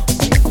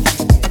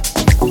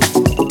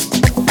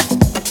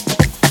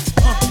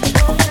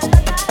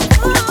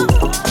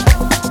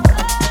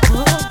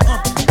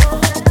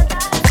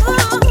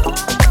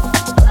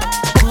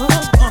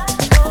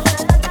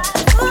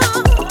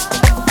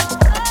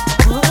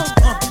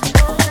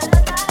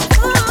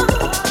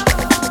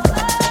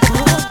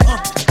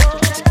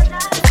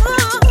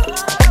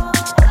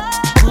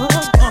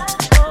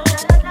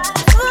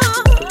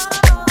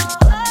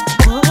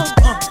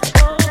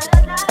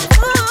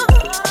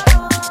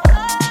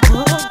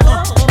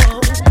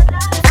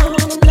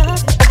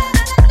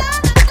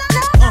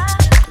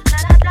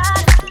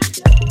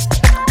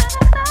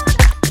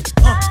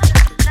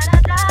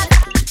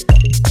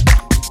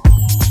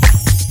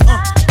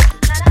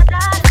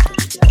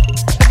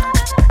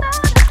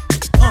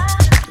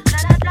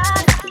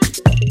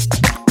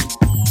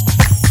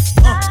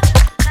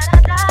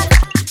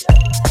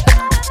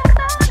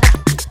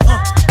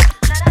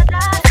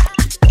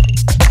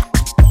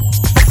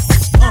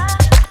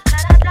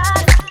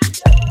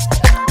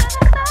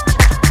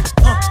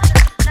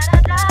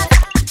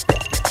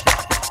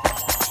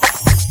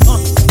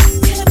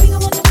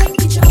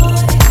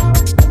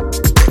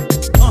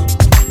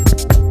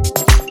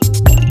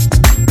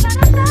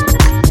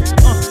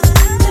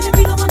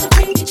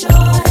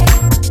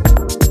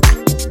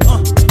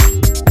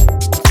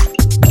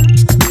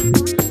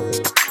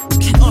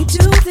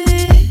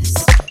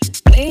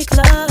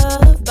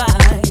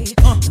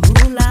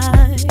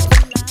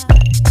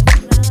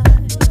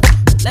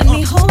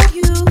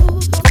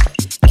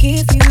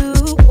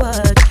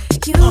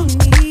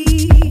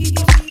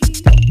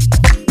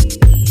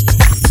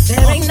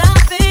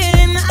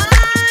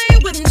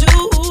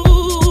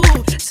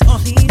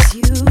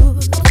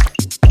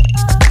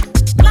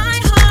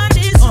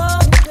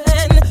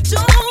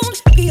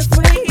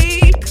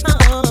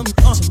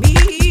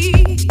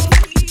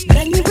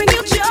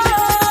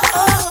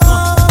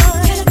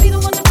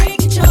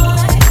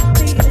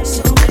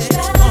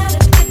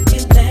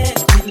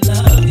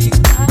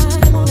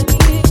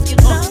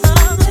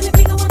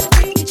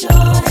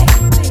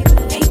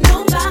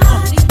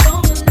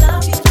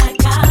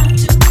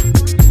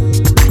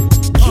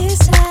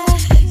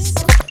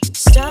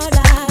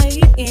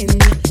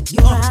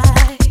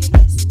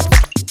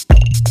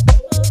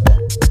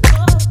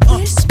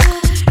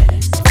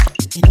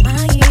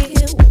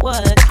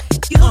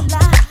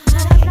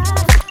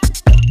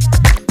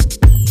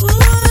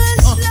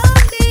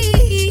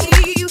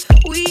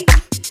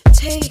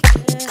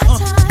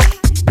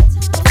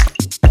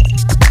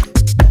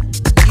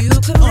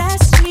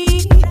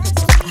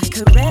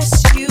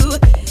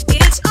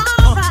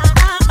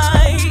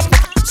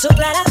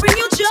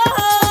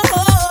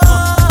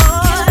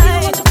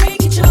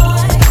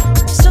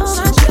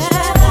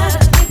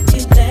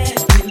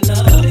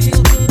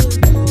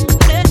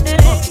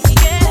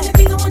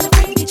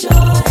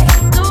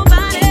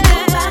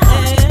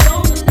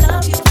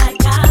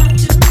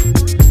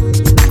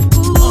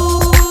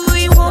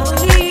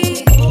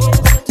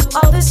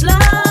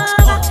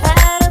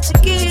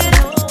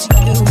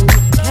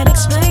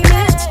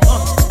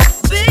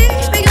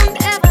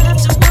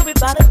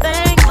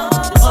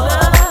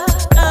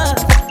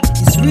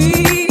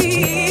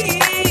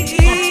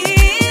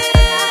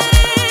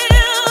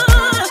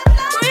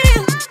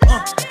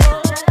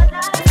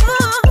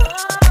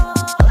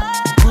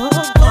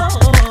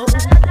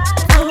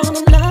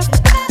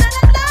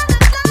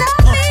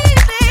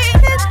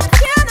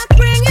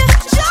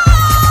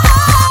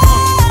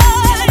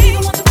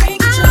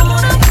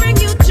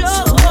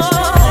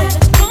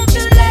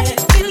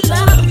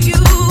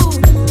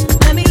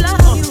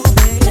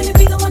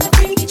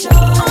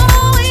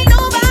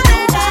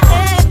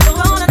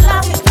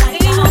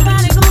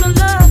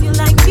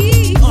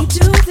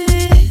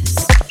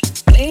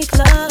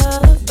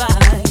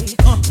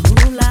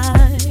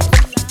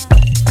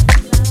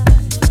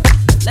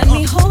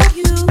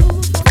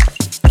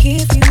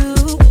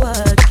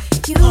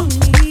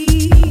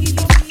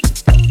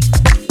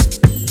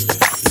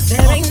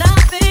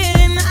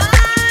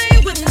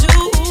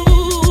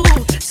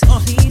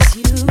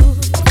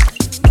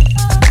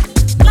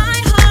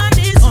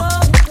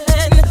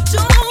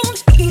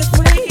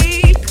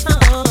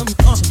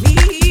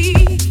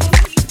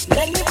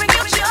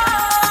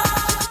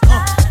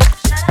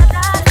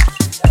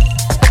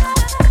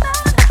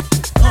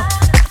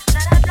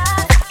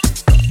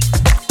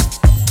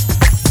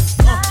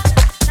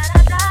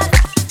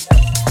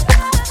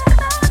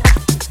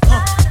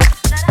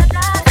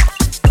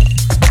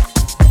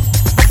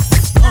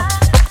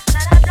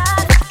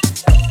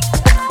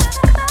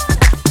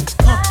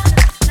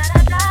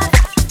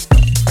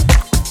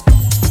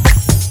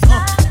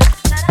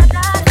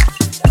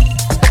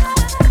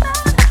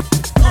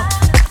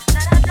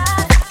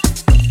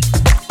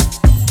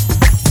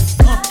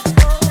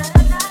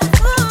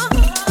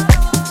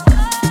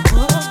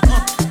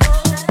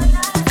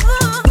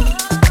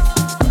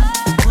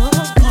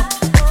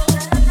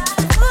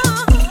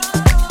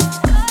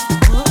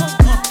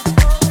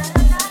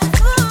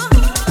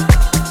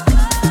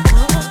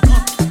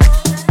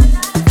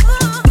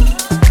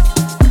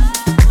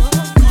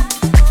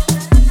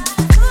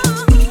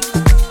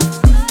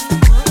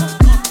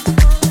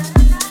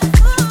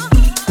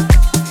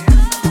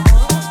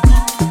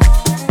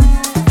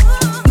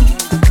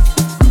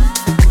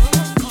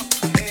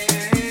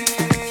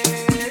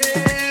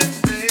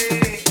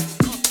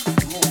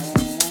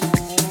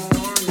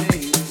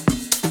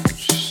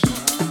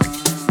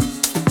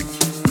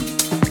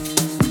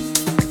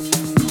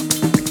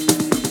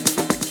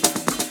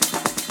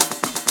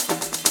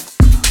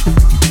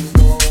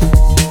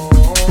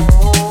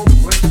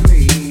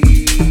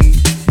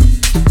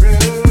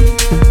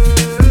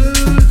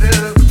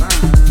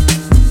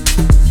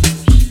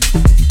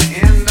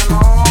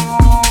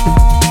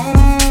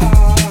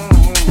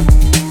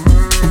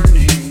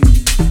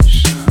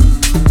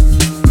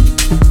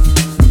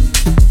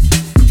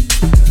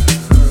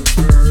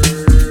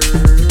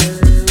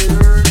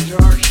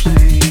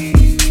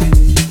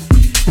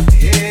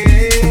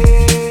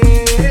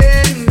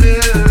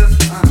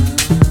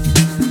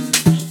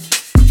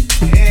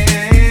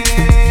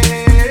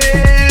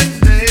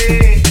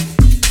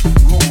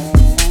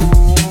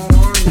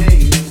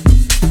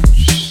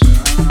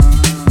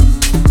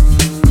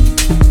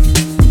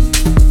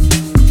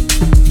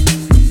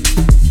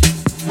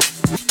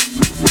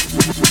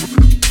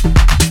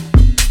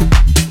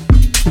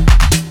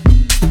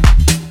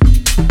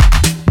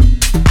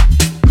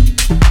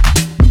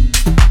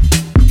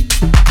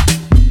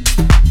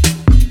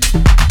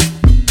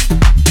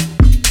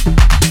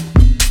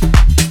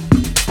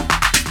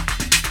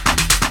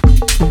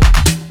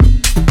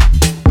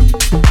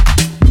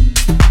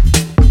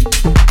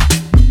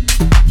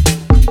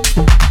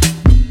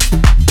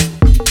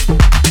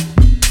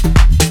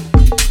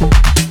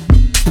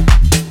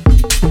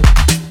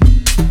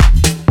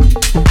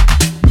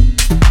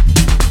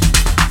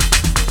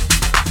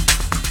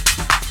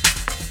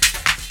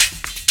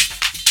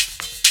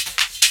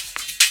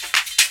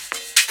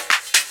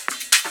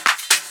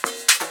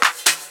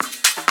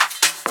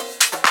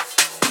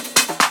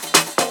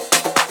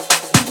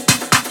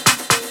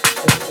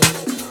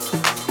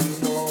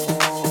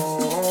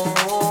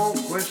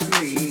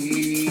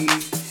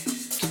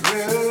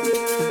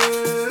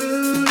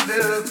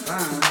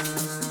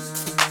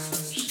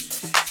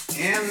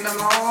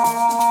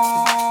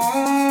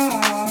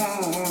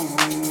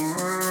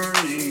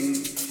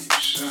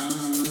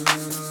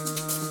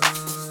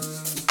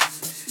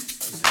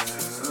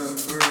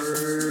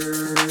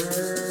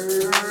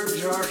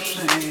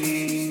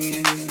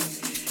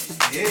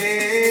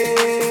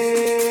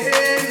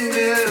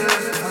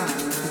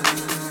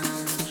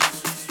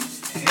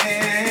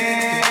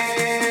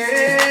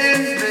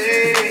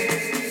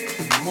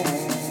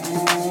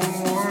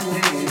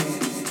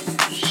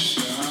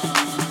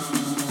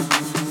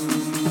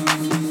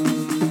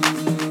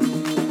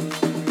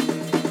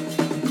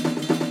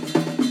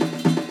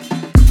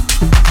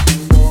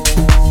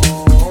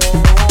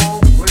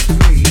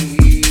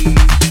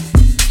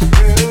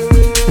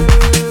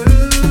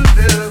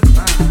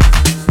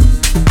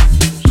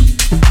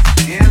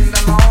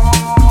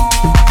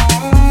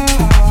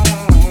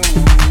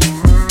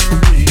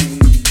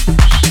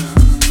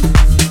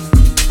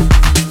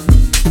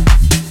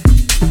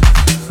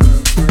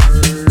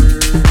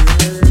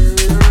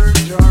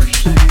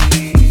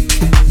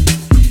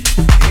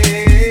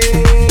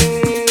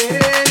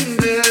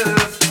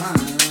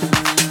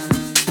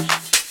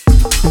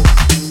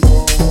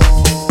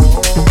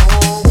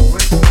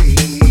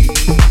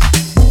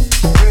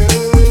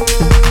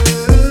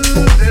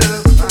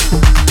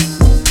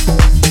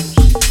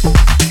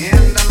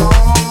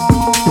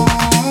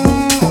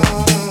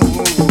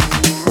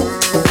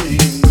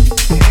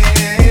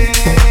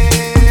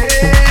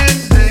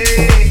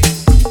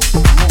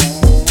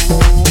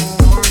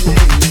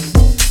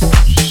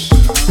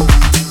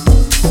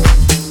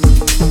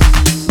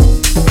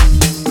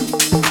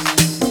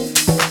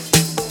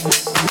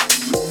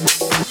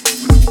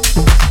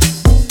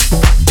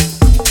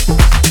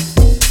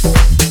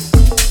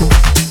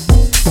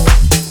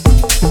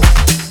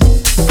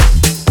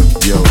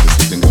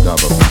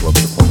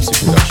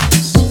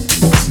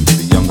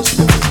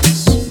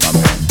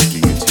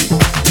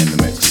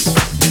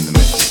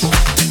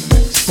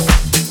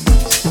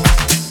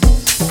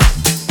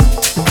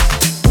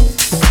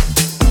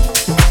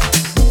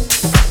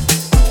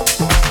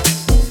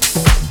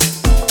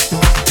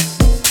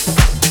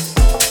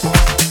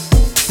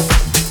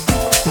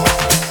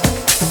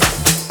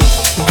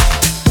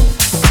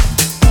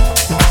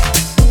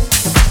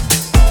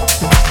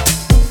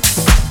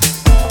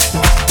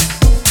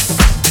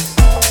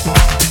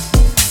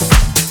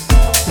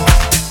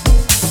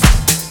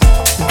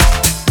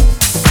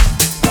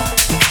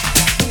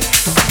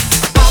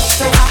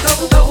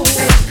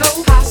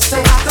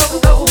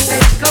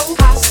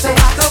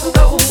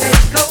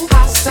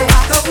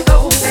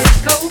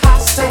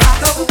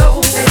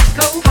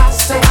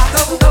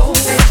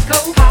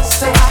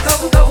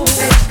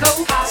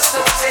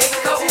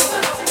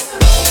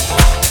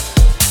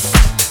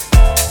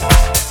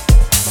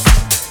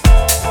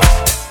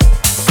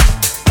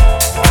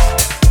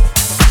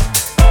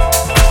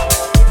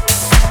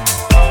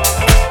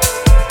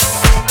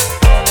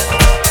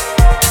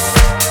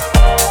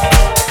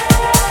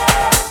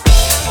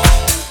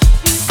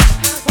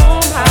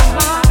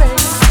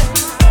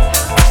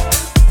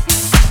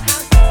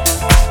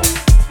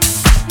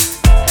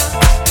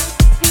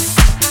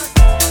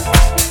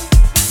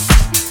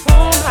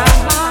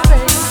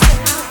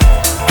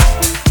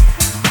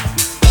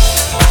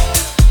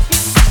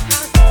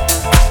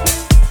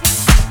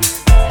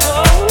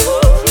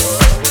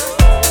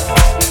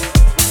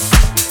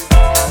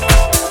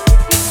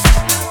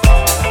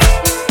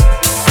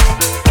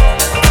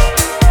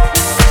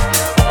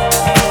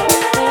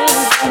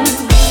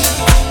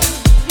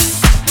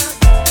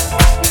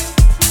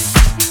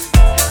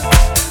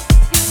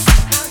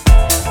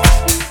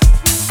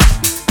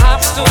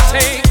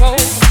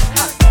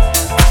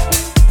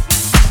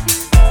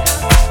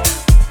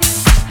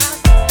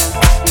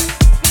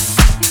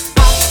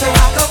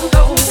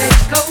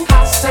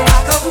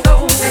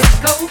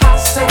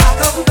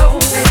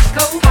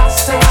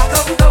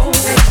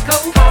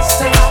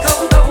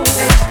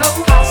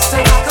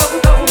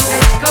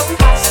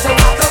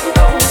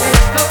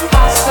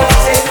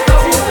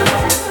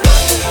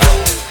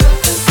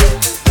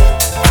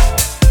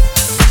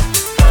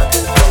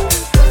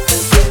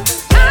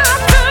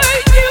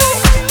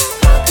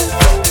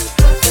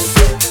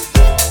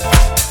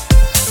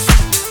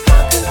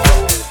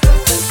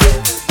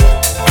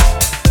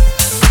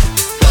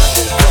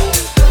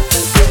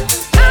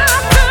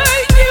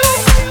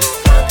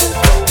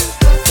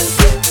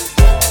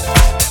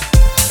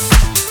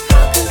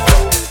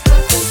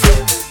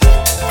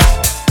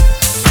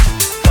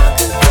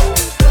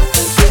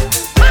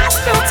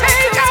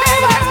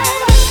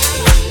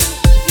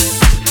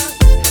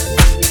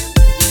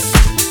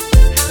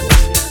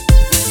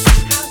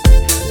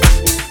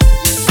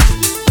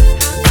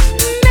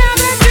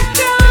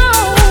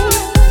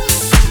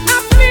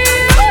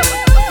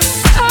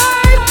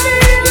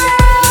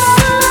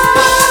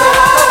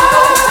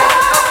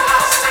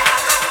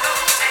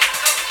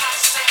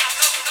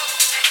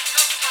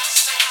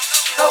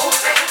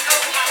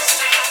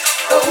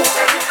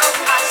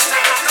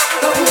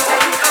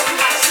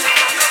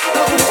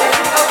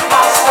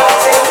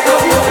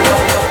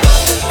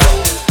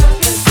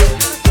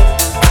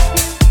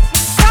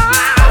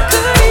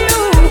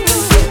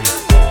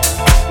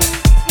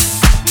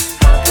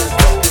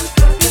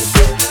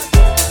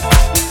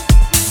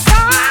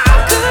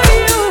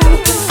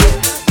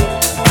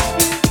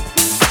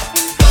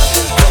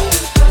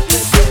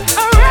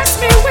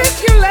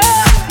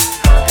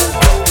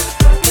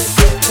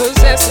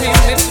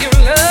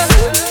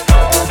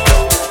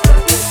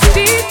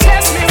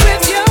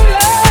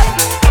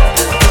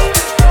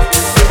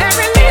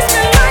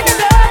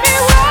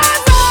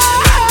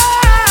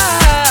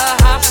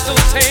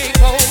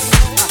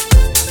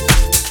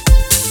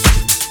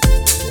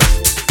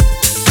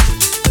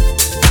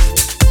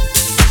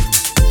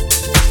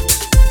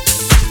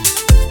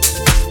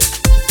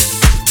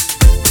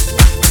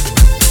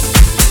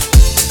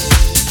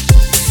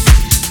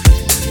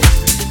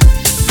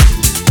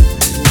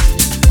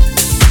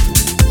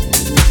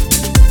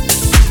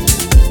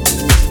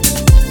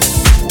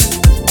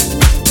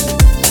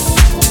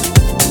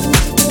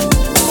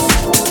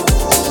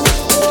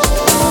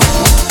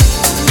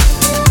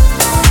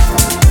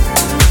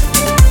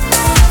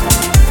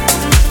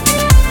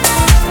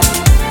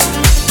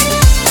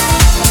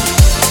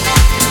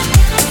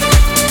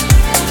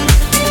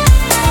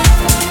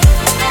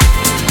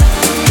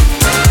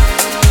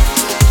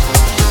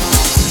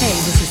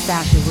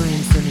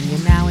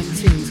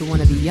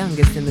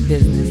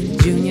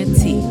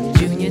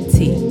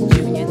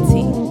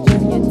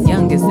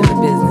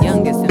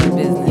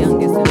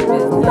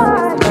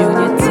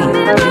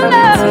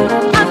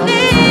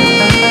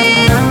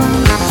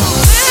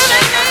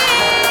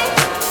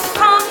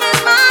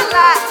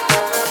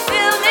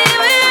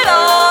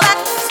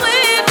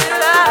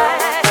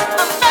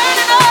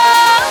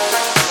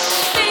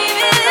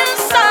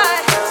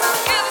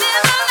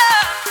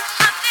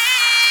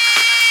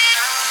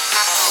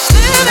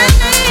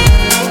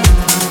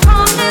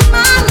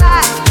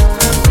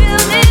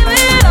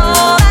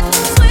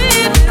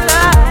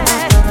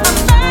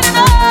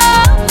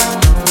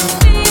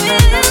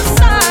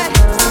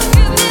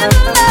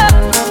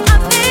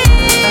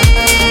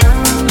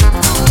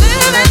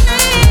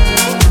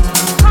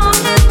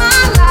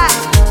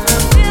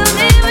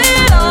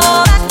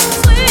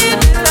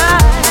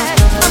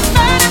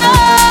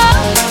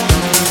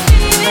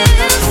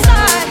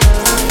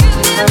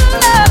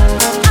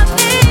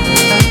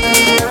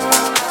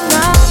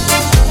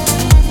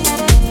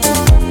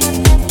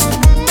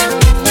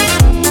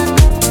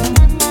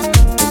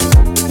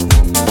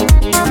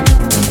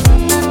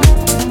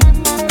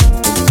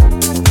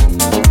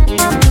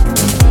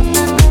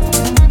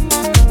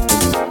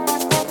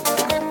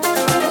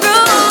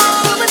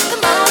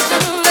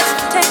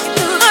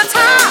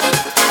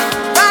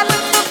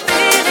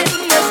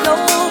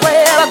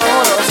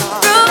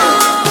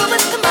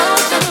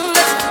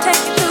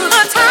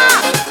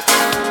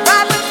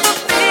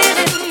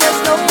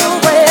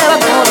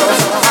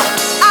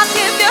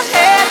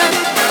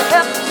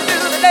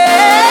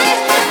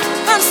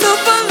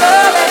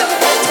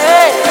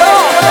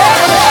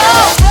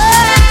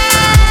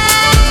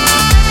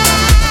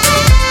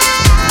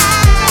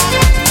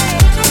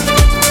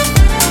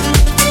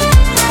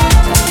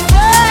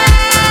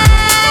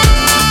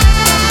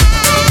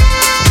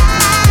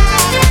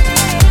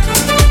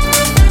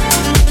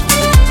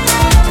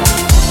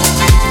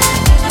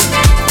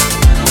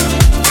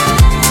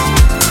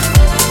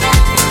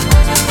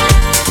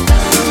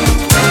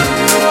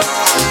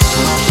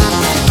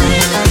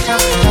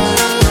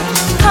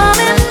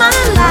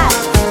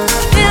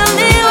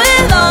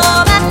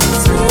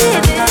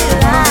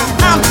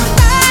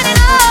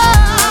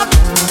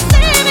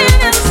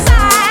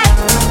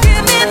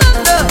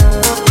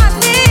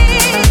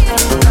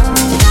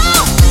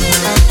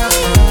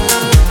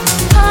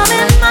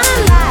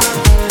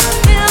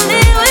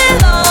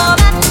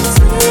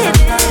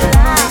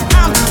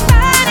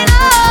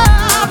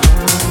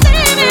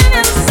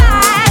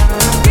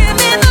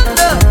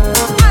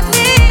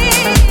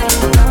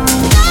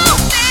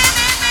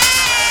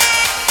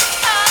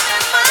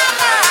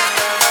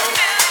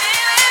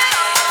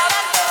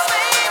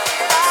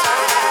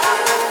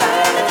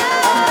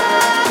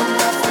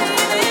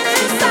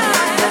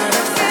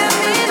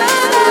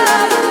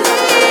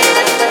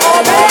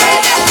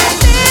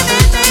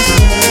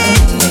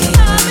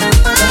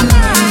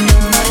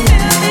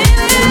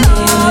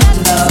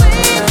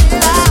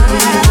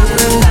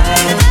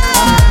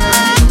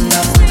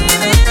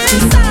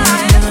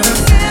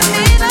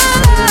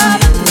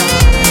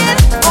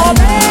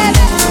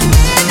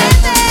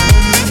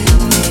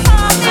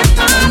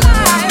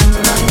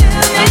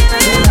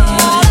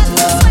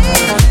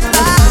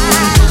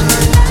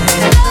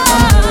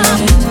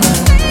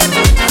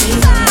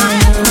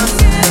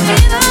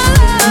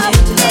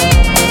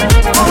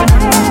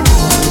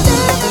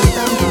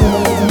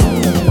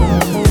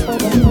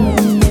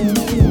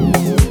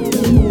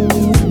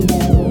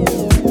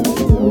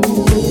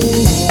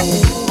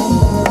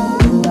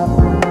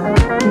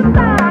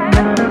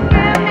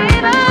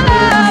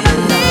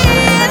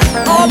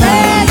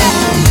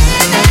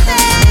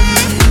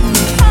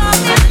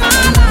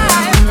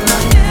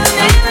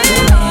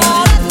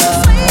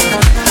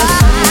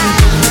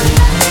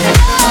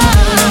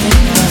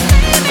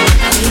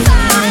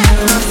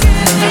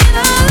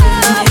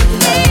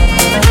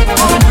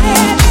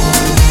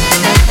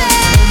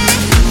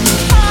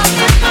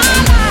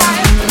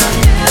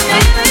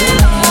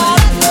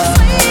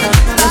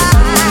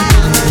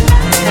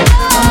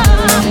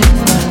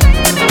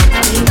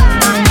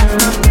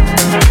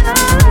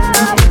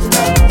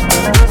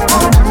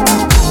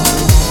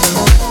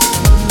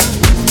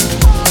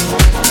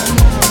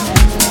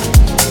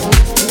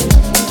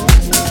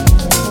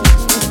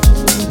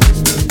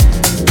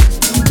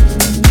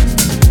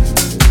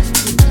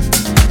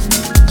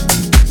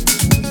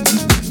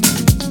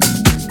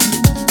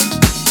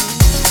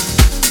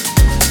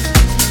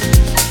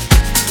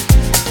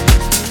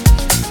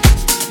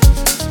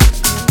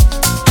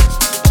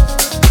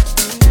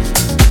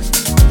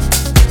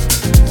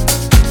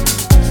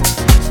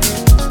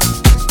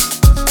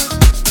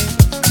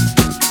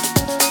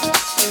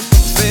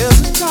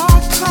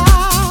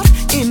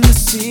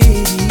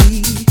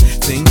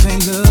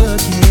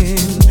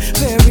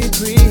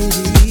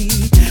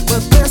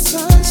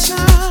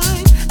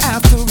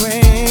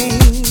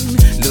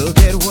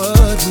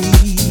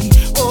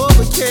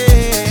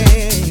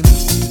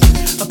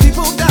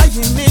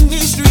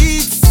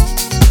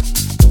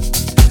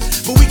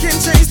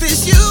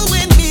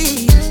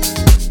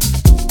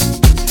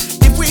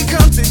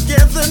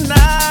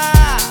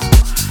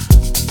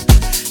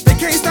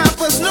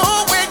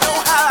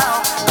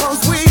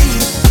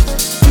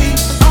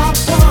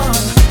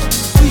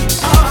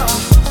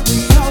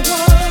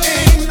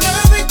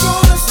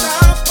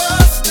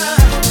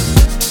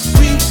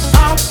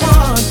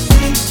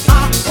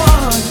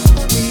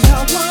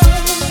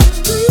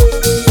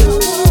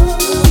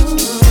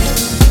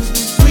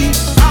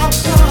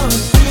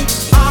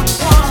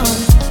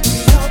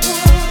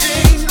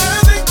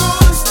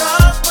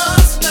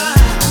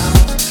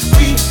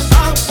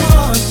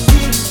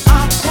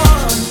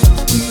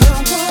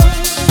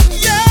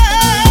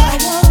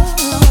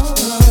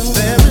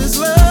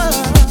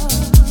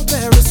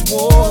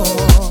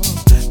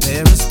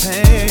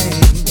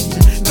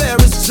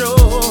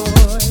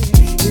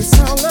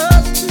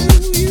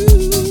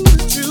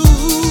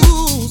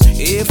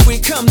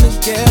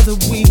 together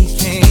we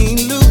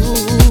can't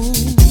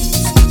lose.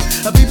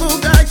 People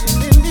dying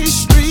in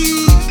these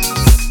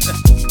streets,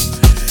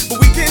 but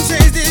we can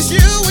change this, you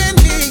and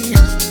me.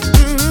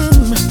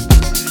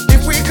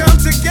 If we come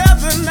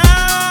together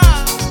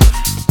now,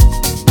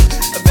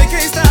 they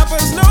can't stop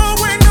us, no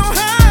way, no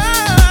how.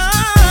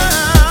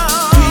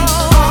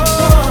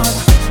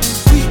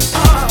 We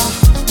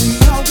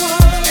are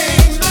one.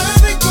 Ain't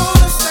nothing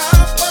gonna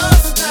stop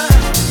us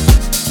now.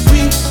 We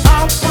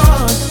are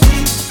one. We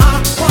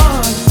are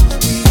one.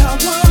 We are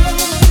one.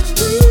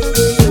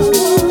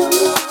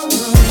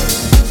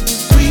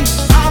 We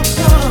are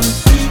one.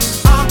 We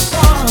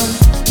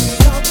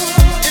are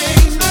one.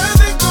 Ain't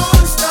nothing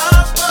gonna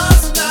stop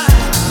us now.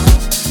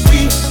 We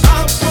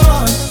are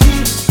one. We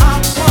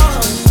are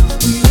one.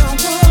 We are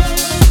one.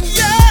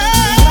 Yeah.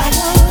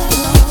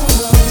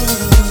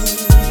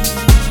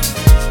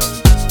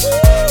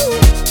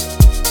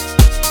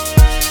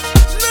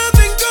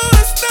 Nothing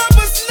gonna stop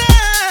us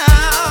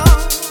now.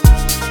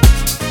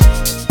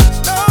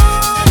 No,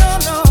 no,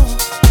 no.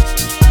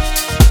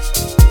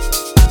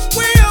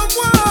 We are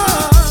one.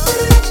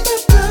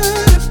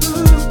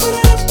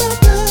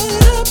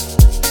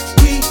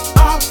 We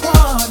are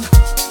one.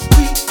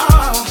 We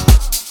are.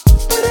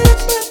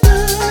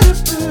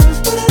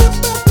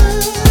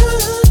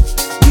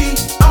 We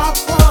are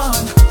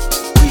one.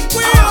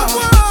 We are one.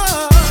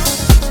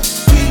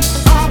 We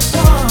are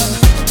one.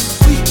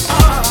 We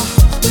are.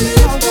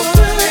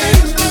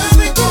 Ain't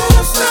nothing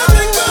gonna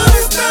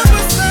stop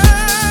us now.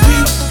 We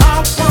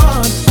are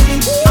one. We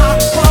are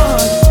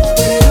one. We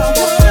are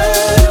one.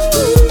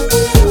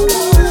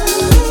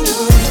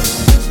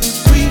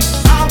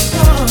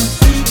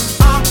 We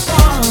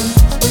are one.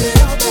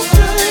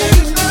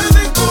 Ain't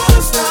nothing gonna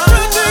stop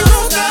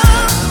us now.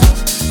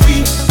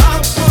 We are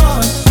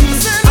one.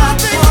 Say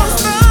nothing gonna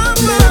stop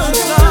us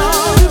now.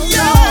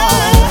 Yeah.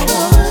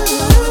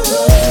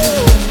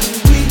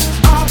 We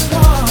are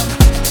one.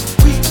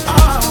 We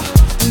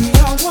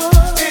are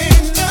one.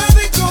 Ain't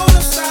nothing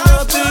gonna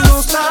stop us.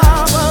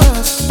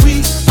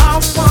 We are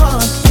one.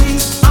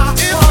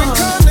 If we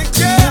come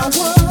together,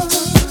 come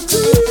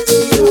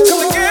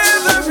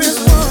together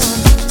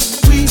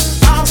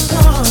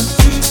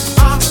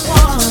as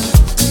one. We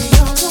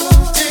are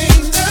one.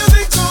 Ain't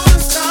nothing gonna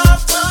stop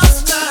us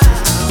now.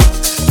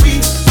 We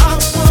are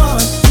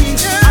one.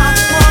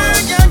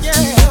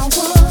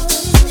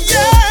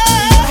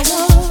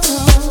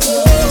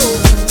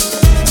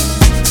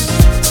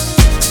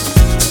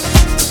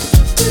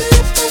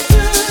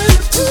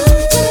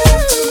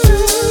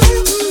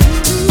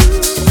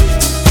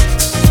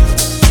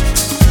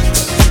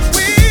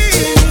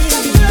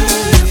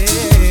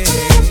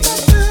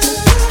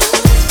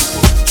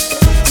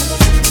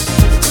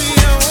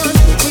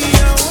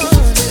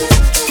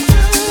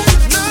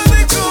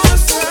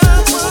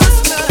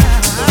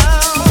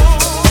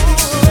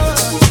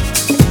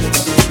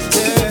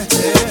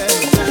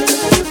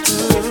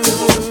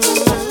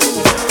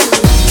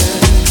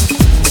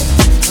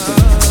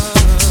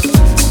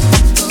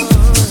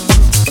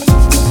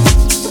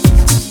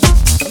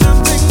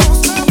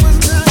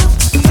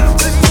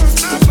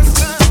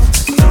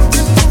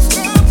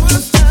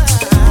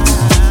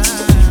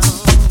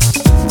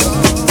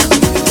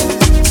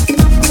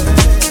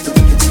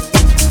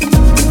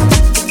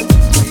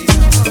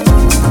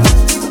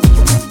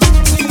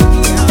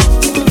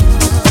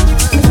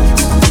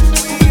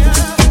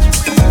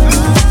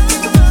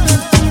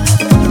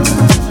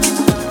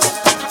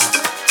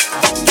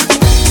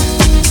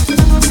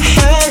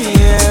 Yeah,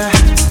 yeah,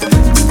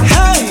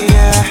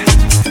 yeah.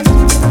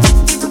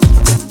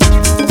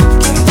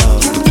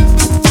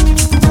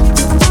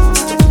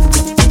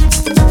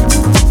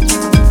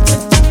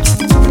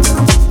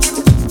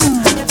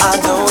 I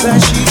know that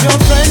she's your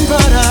friend,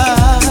 but I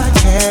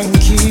can't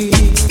keep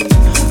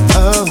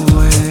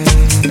away.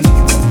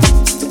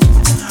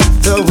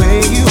 The way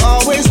you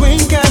always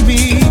wink at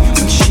me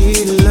when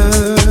she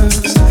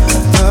looks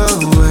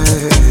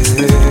away.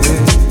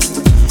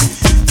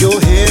 Your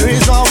hair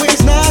is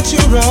always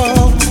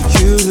natural.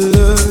 You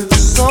look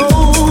so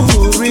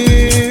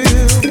real,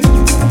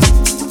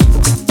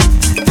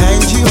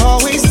 and you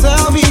always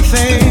tell me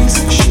things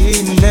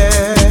she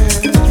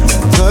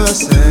never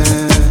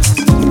said.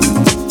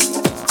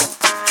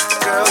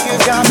 Girl, you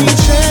got me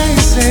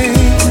chasing.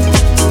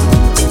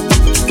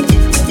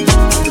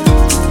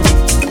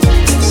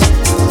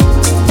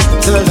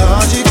 The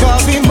larger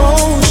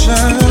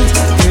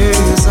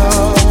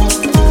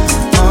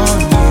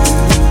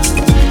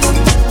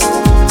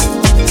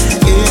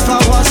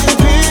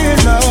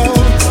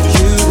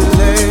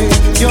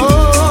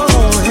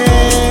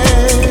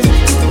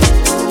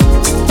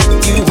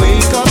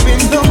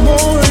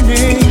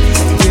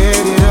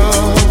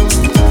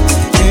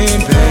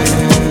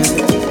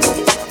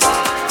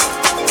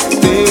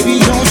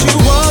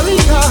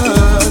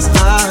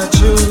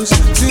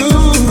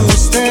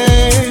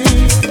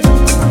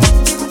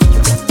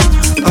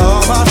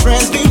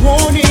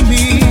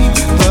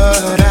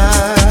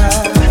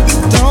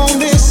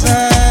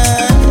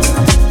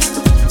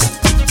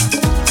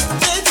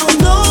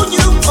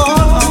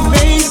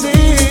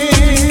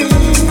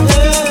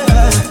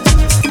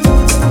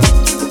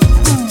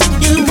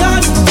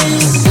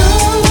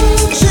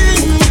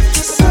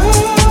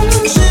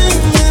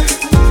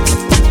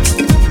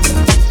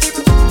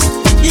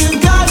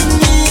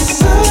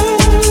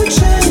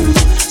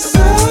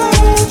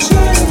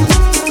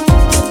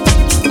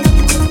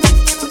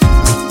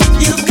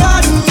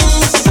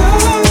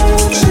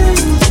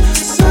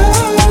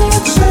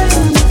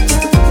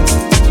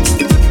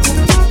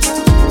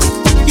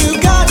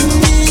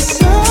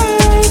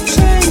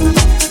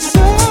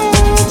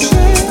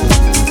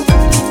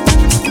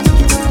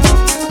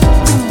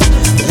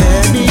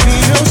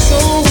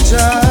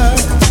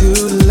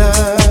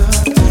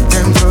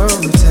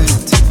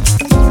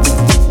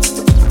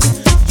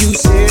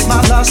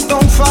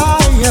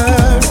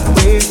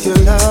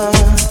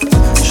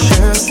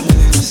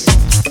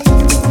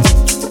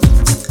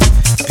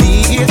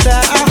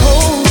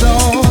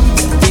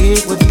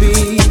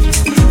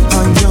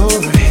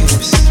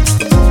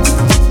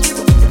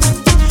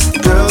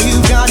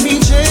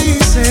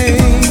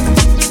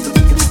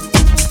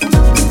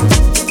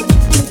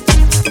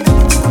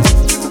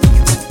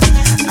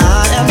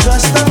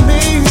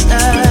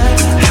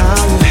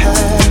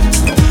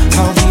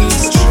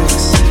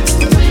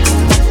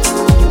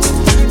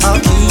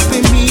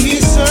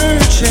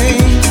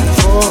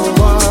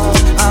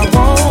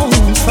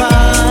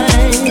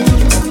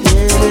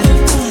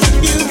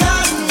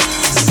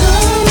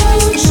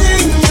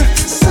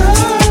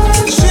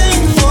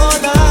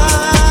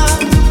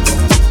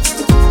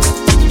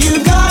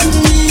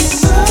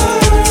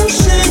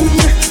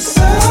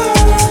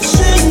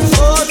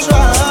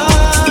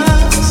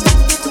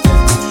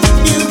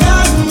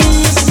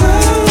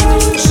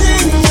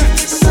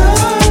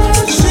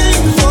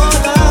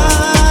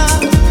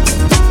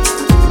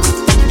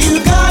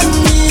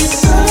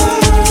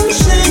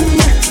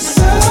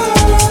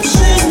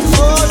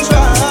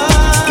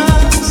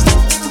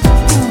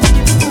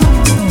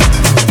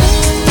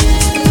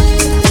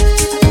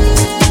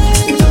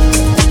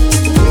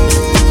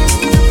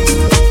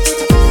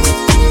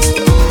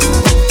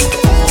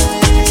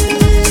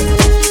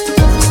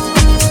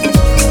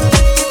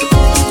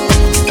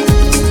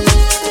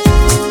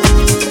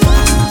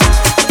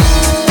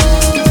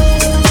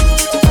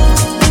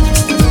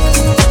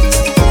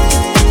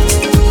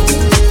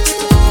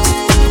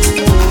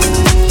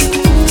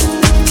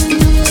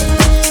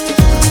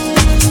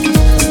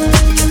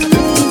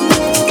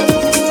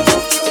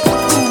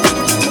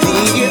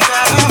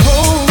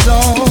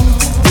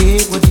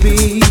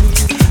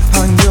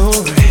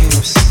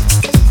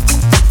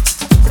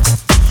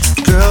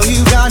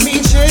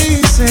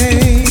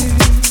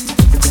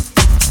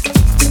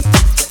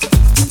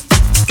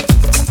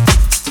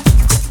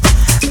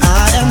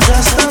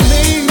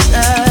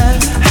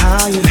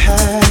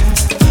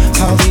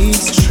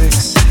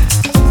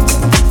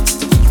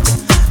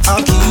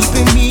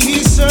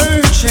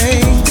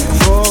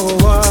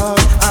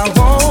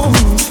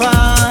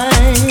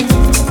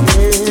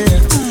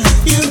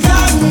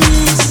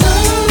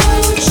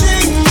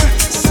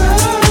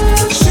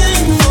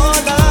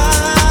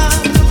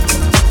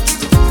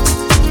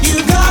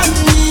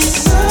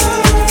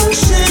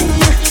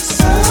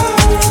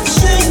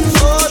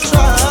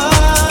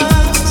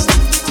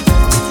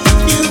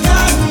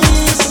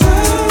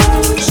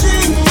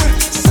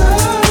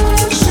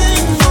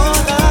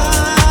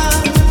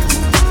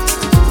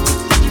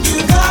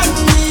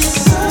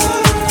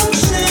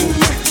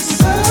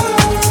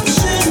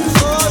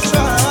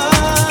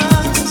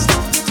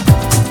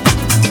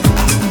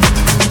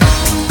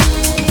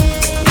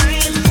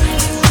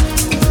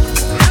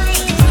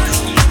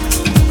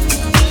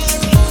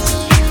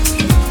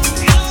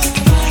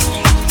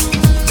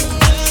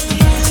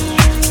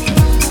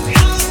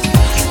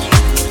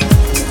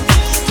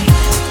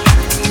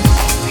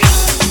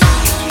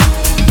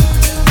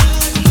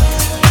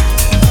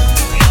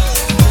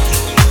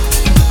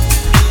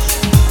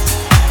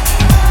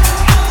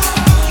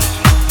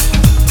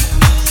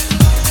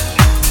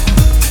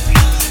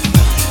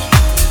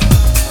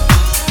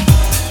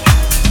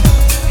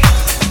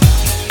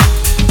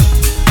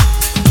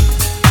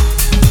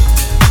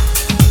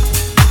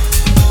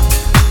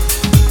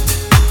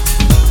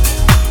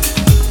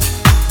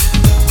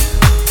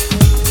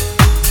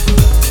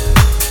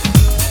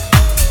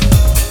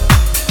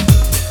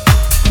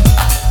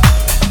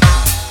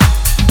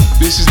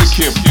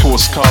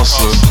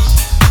Castle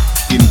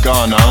in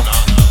Ghana,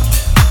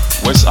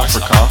 West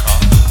Africa,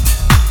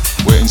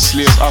 where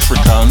enslaved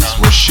Africans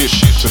were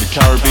shipped to the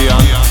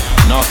Caribbean,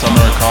 North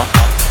America,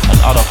 and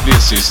other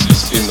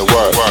places in the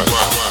world.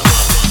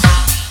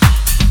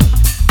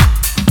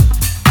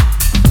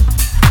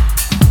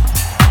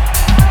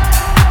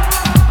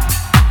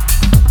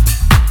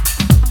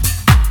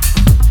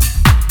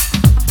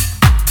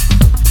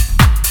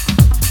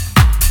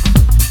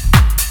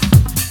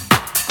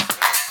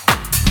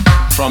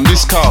 From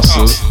this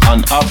castle,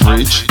 on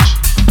average,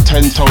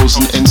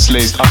 10,000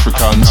 enslaved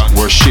Africans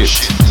were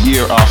shipped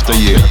year after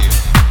year.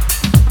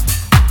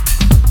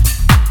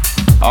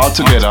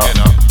 Altogether,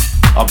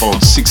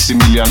 about 60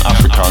 million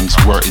Africans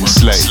were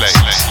enslaved.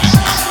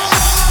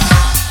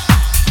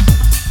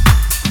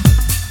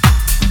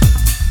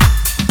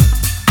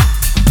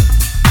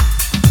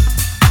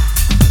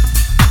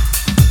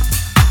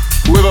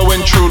 Whoever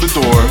went through the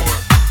door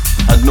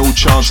had no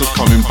chance of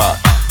coming back.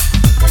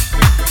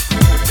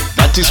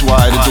 That is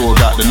why the door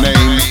got the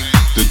name,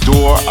 the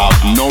door of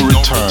no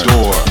return.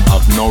 Door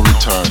of no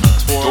return.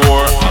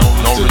 Door of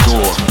no return.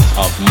 Door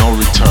of no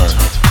return.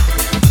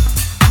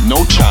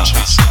 No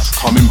chance of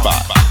coming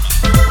back.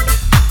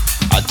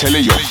 I tell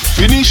you,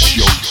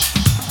 finish yo.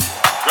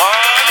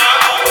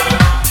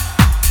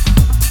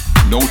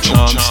 No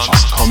chance of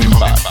coming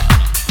back.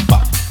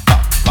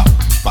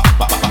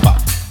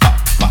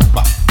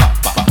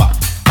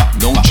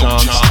 No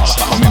chance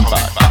of coming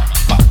back.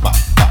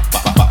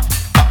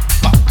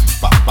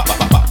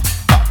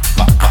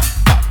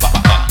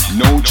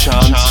 No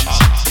chance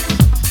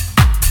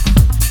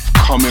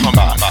coming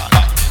back.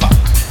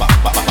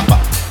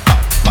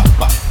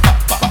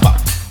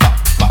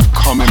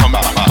 Coming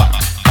back.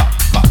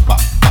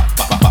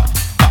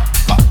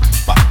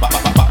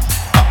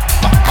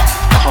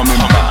 Coming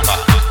back.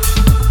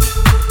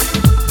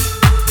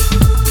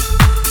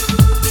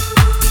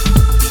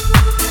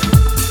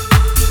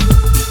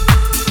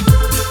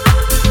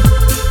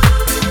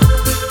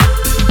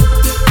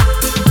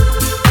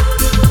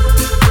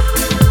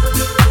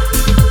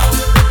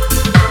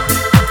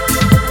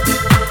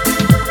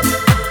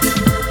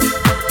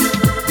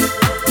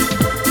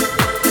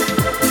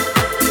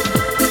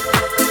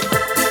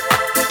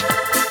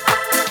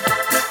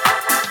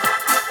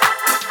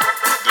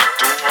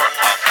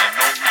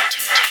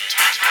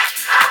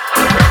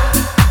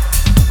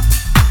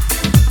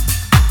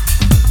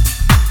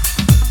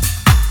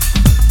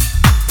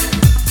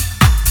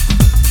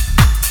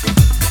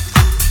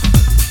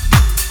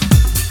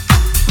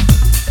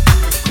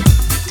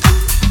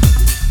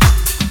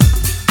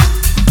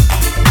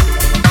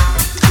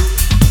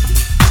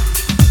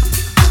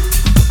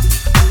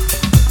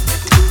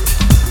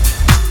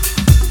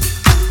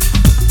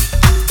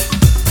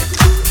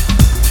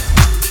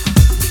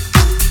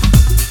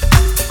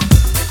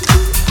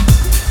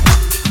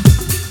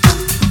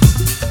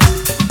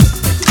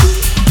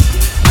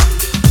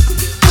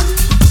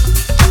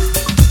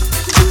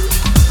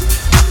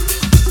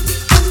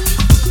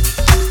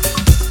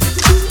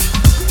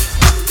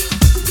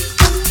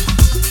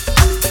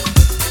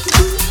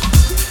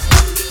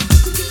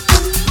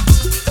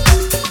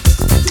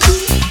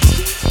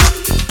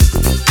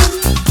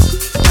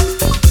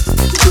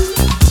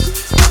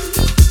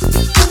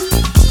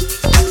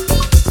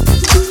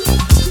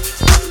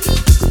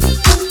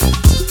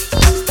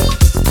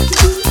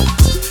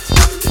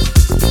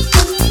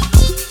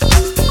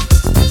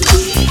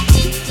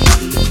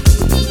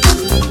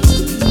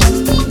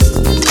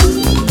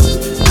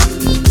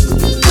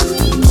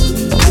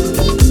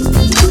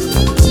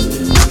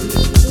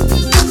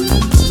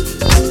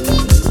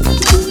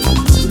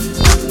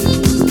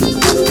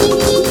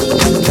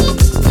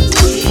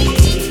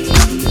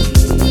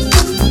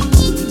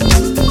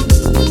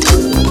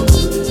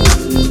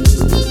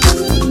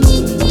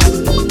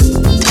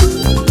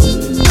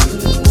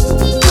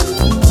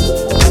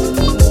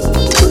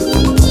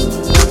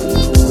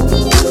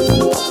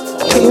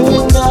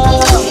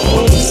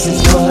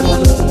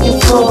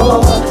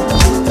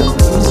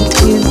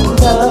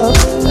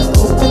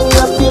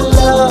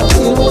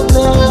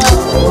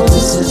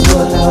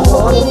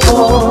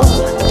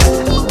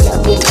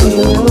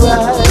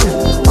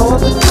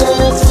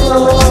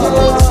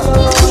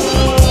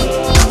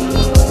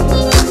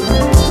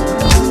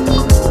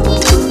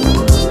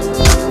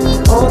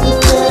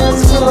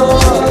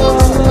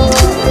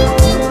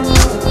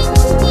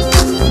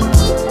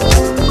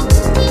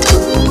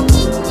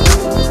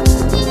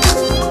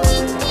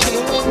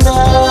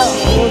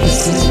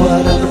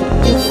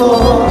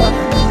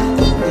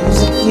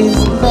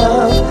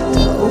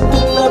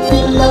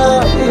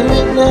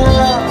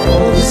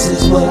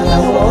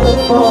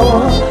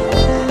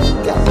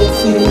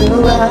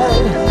 Right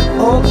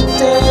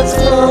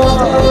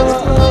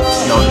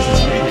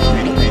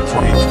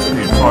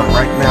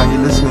now,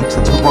 you're listening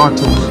to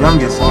Toronto's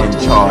youngest in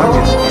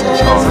charge.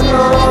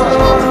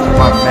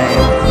 My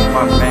man.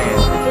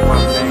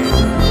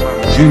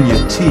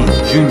 Junior T.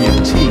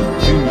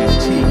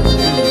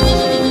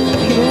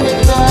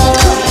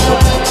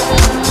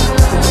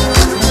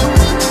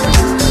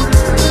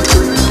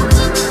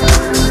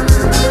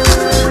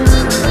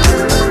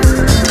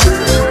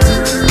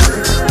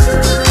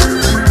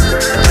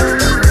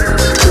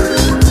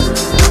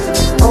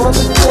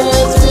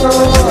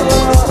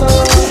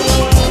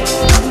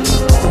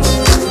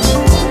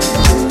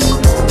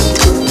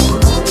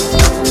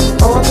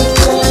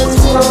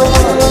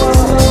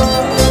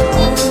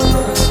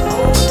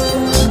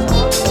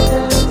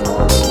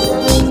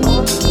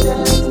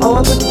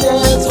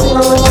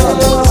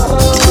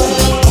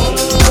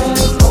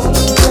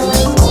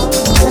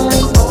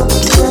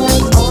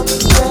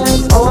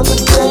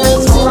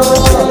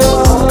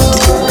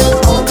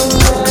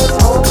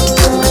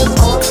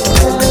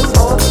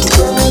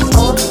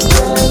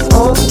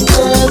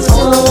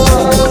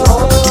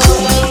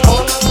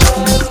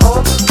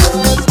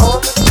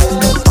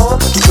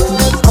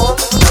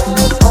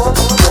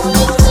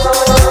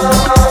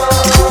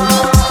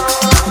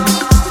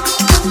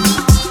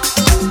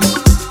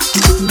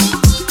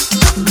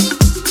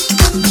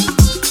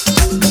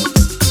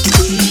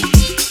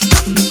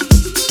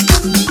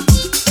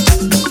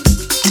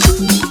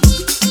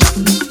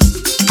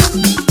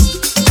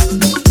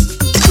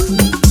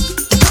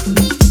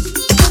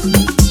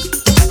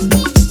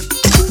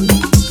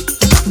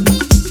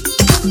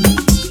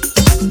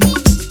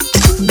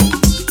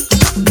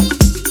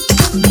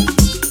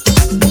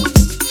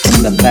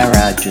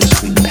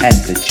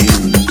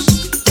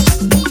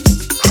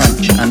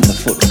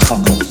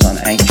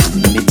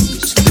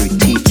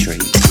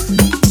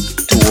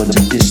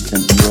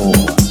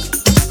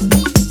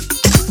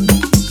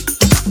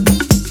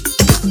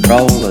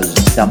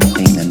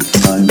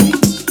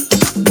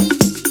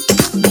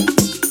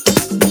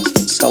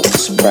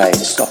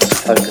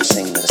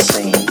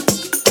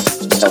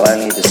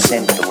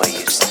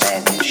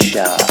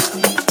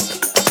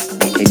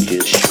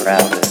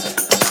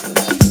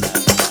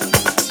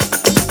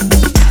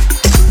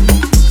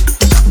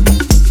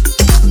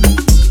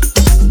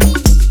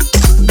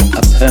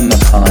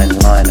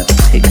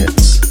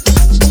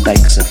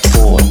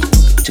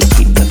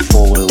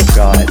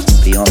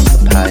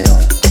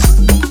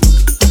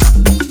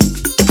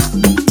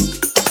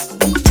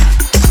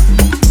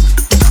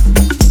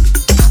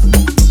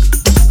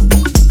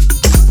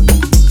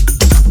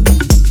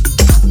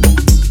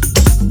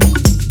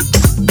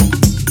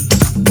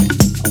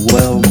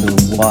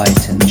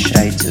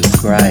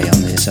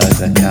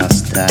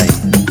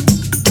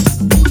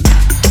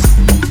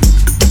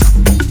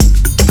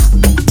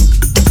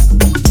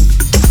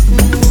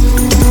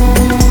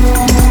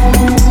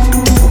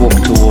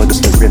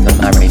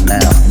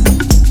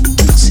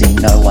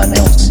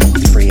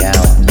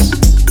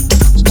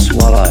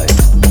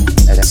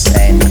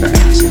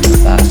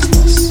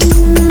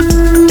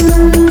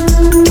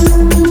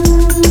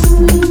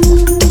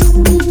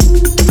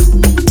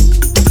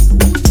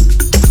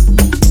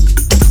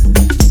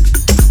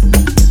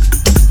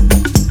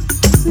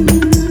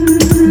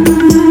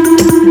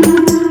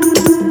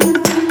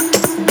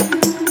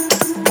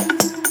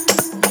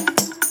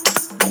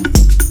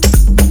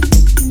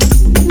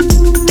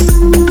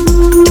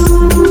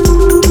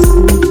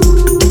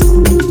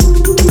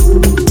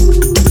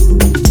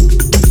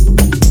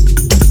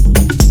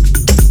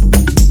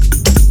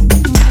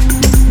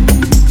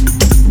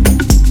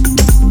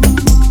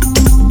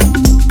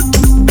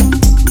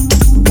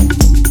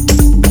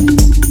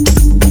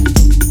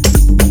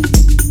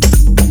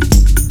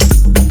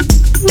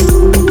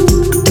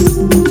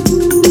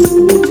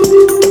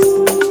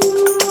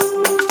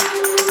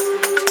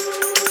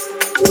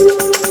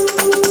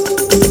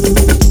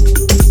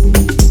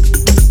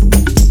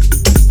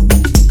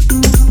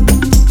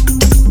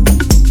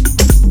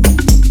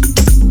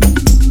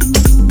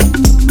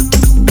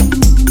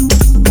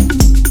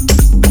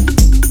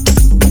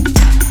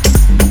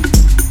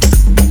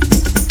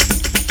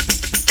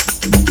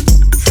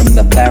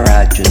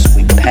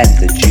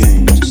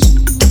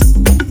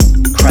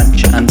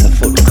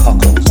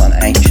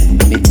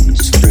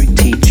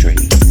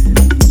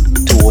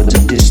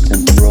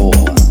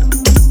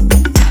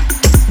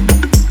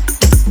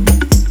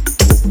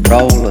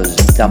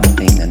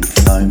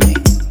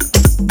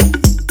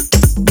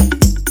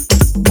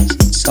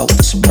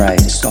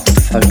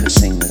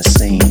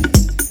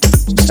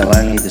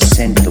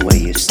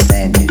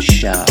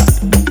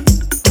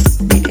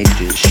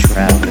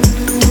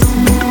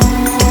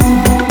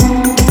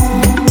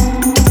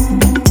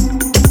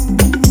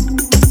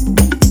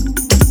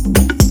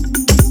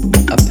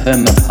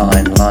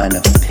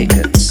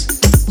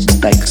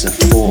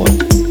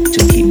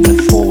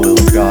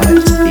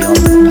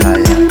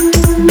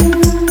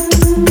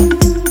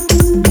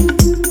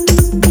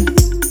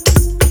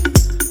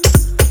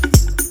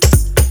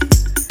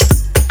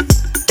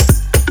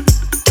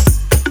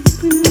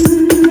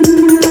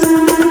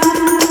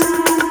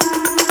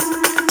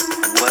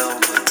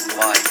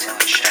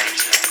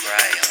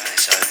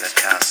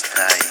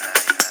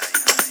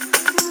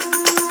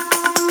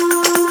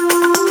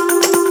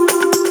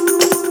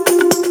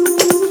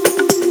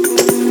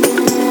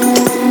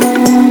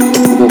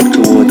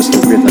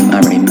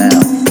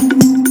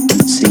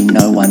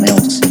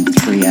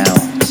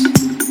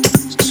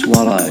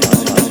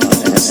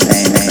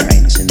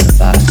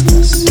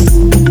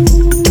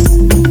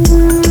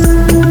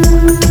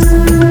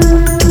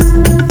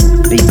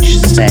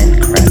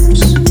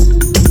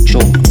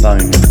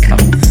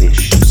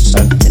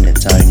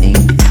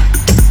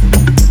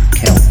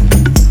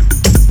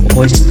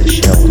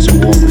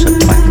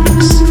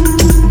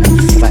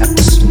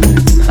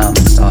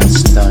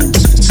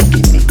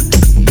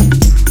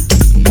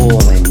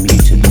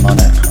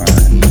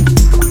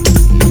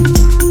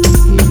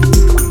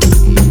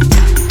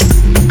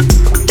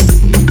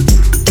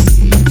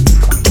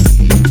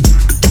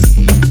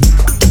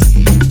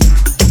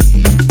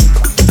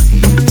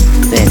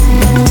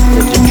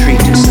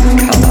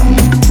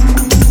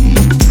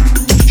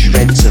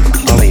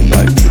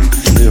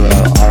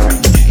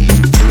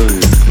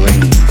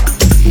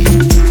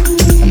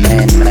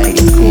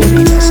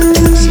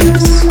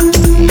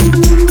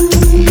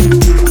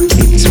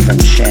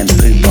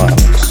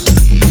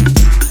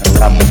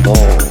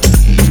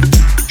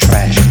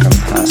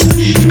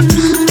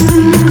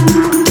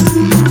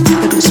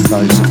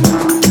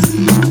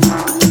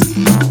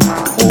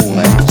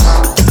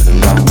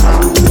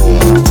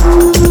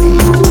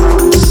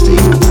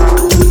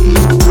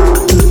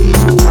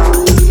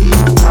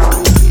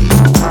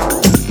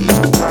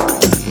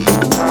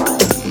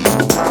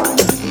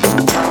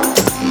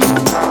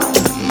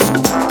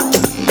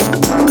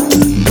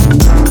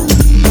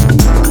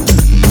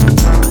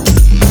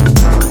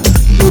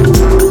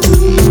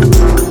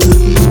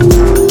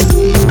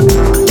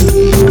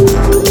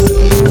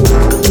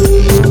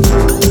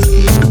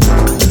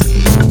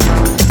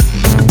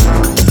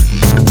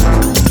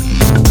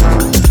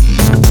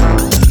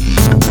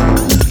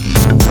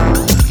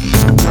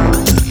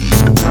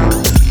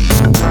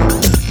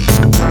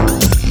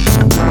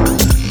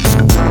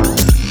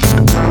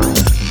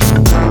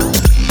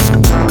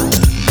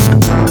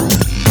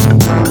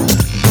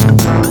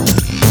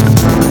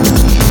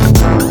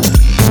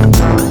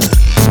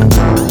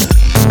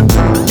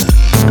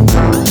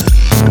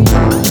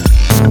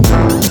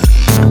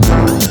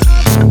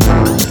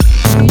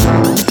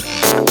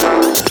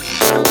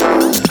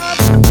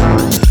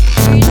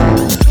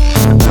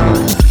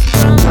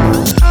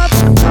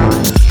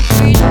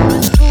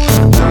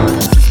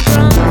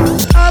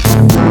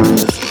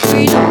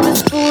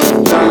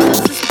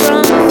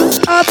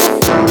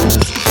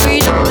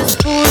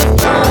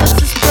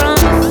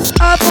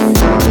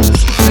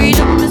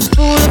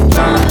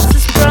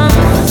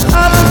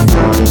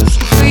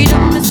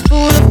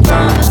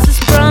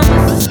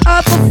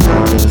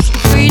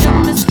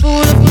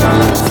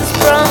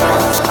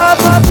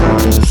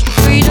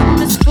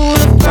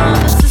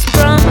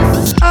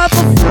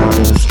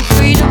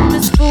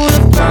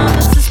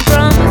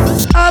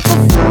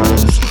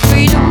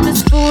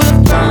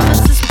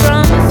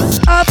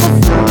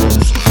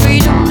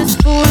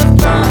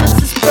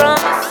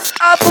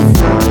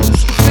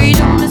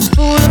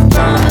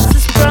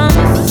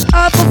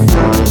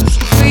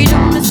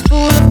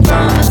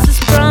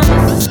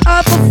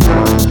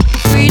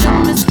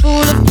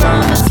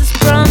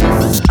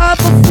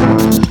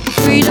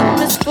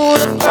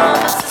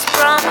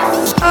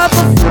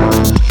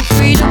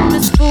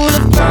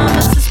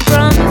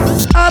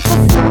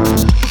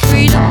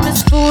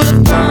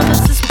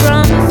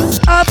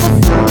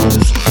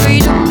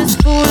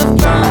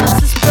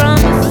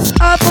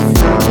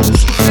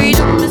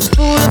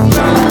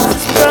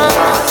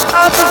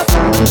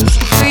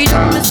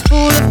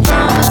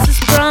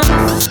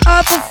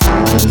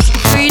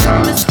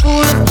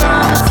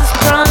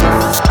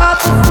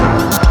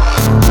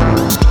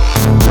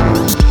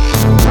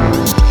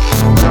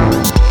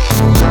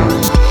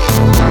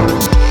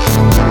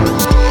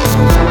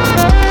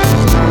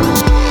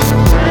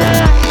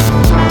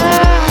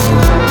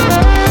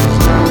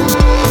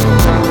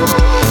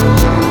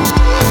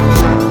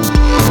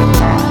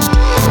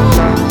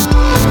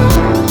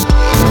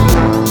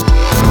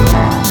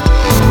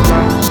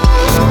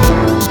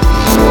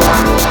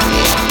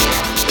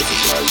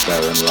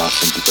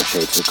 locked in Deeper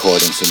Shades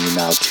Recordings, and you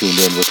now tuned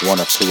in with one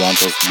of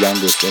Toronto's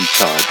youngest in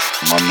charge,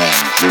 my man,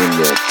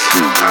 Junior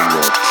T.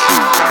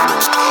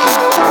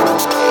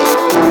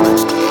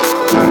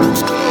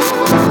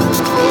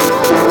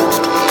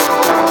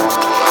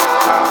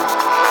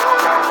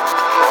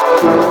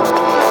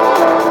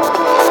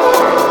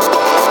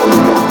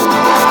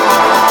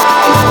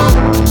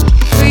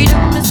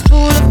 Freedom is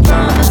full of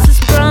promises,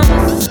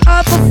 promises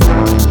up of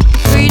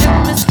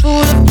freedom is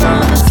full of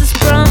promises,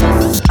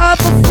 promises up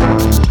of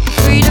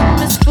freedom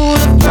is full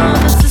of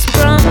promises,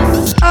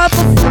 promises up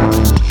of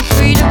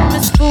freedom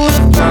is full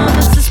of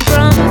promises,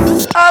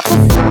 promises up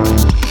of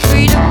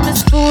freedom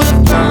is full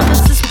of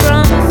promises,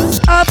 promises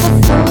up of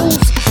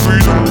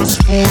freedom is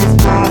full of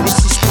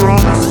promises,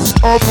 promises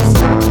up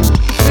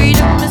of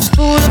freedom is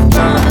full of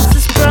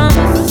promises,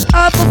 promises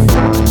up of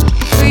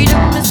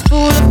freedom is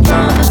full of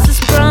promises,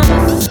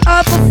 promises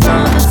up of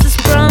promises,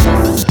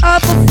 promises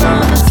up of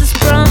promises,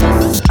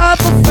 promises up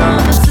of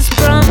promises,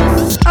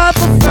 promises up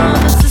of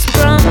promises,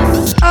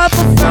 promises up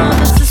of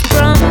promises,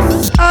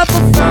 promises up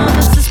of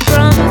promises,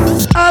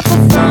 promises up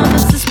of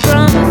promises,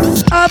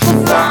 promises up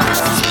of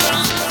promises.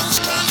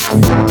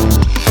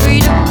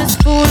 Freedom is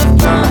full of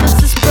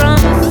promises,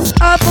 promises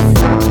up of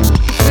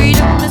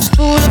freedom is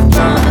full of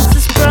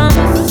promises,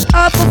 promises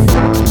up of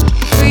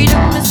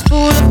freedom is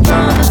full of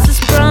promises,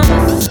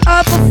 promises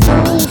up of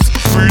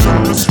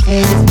freedom is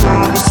full of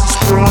promises,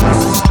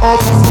 promises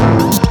up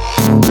of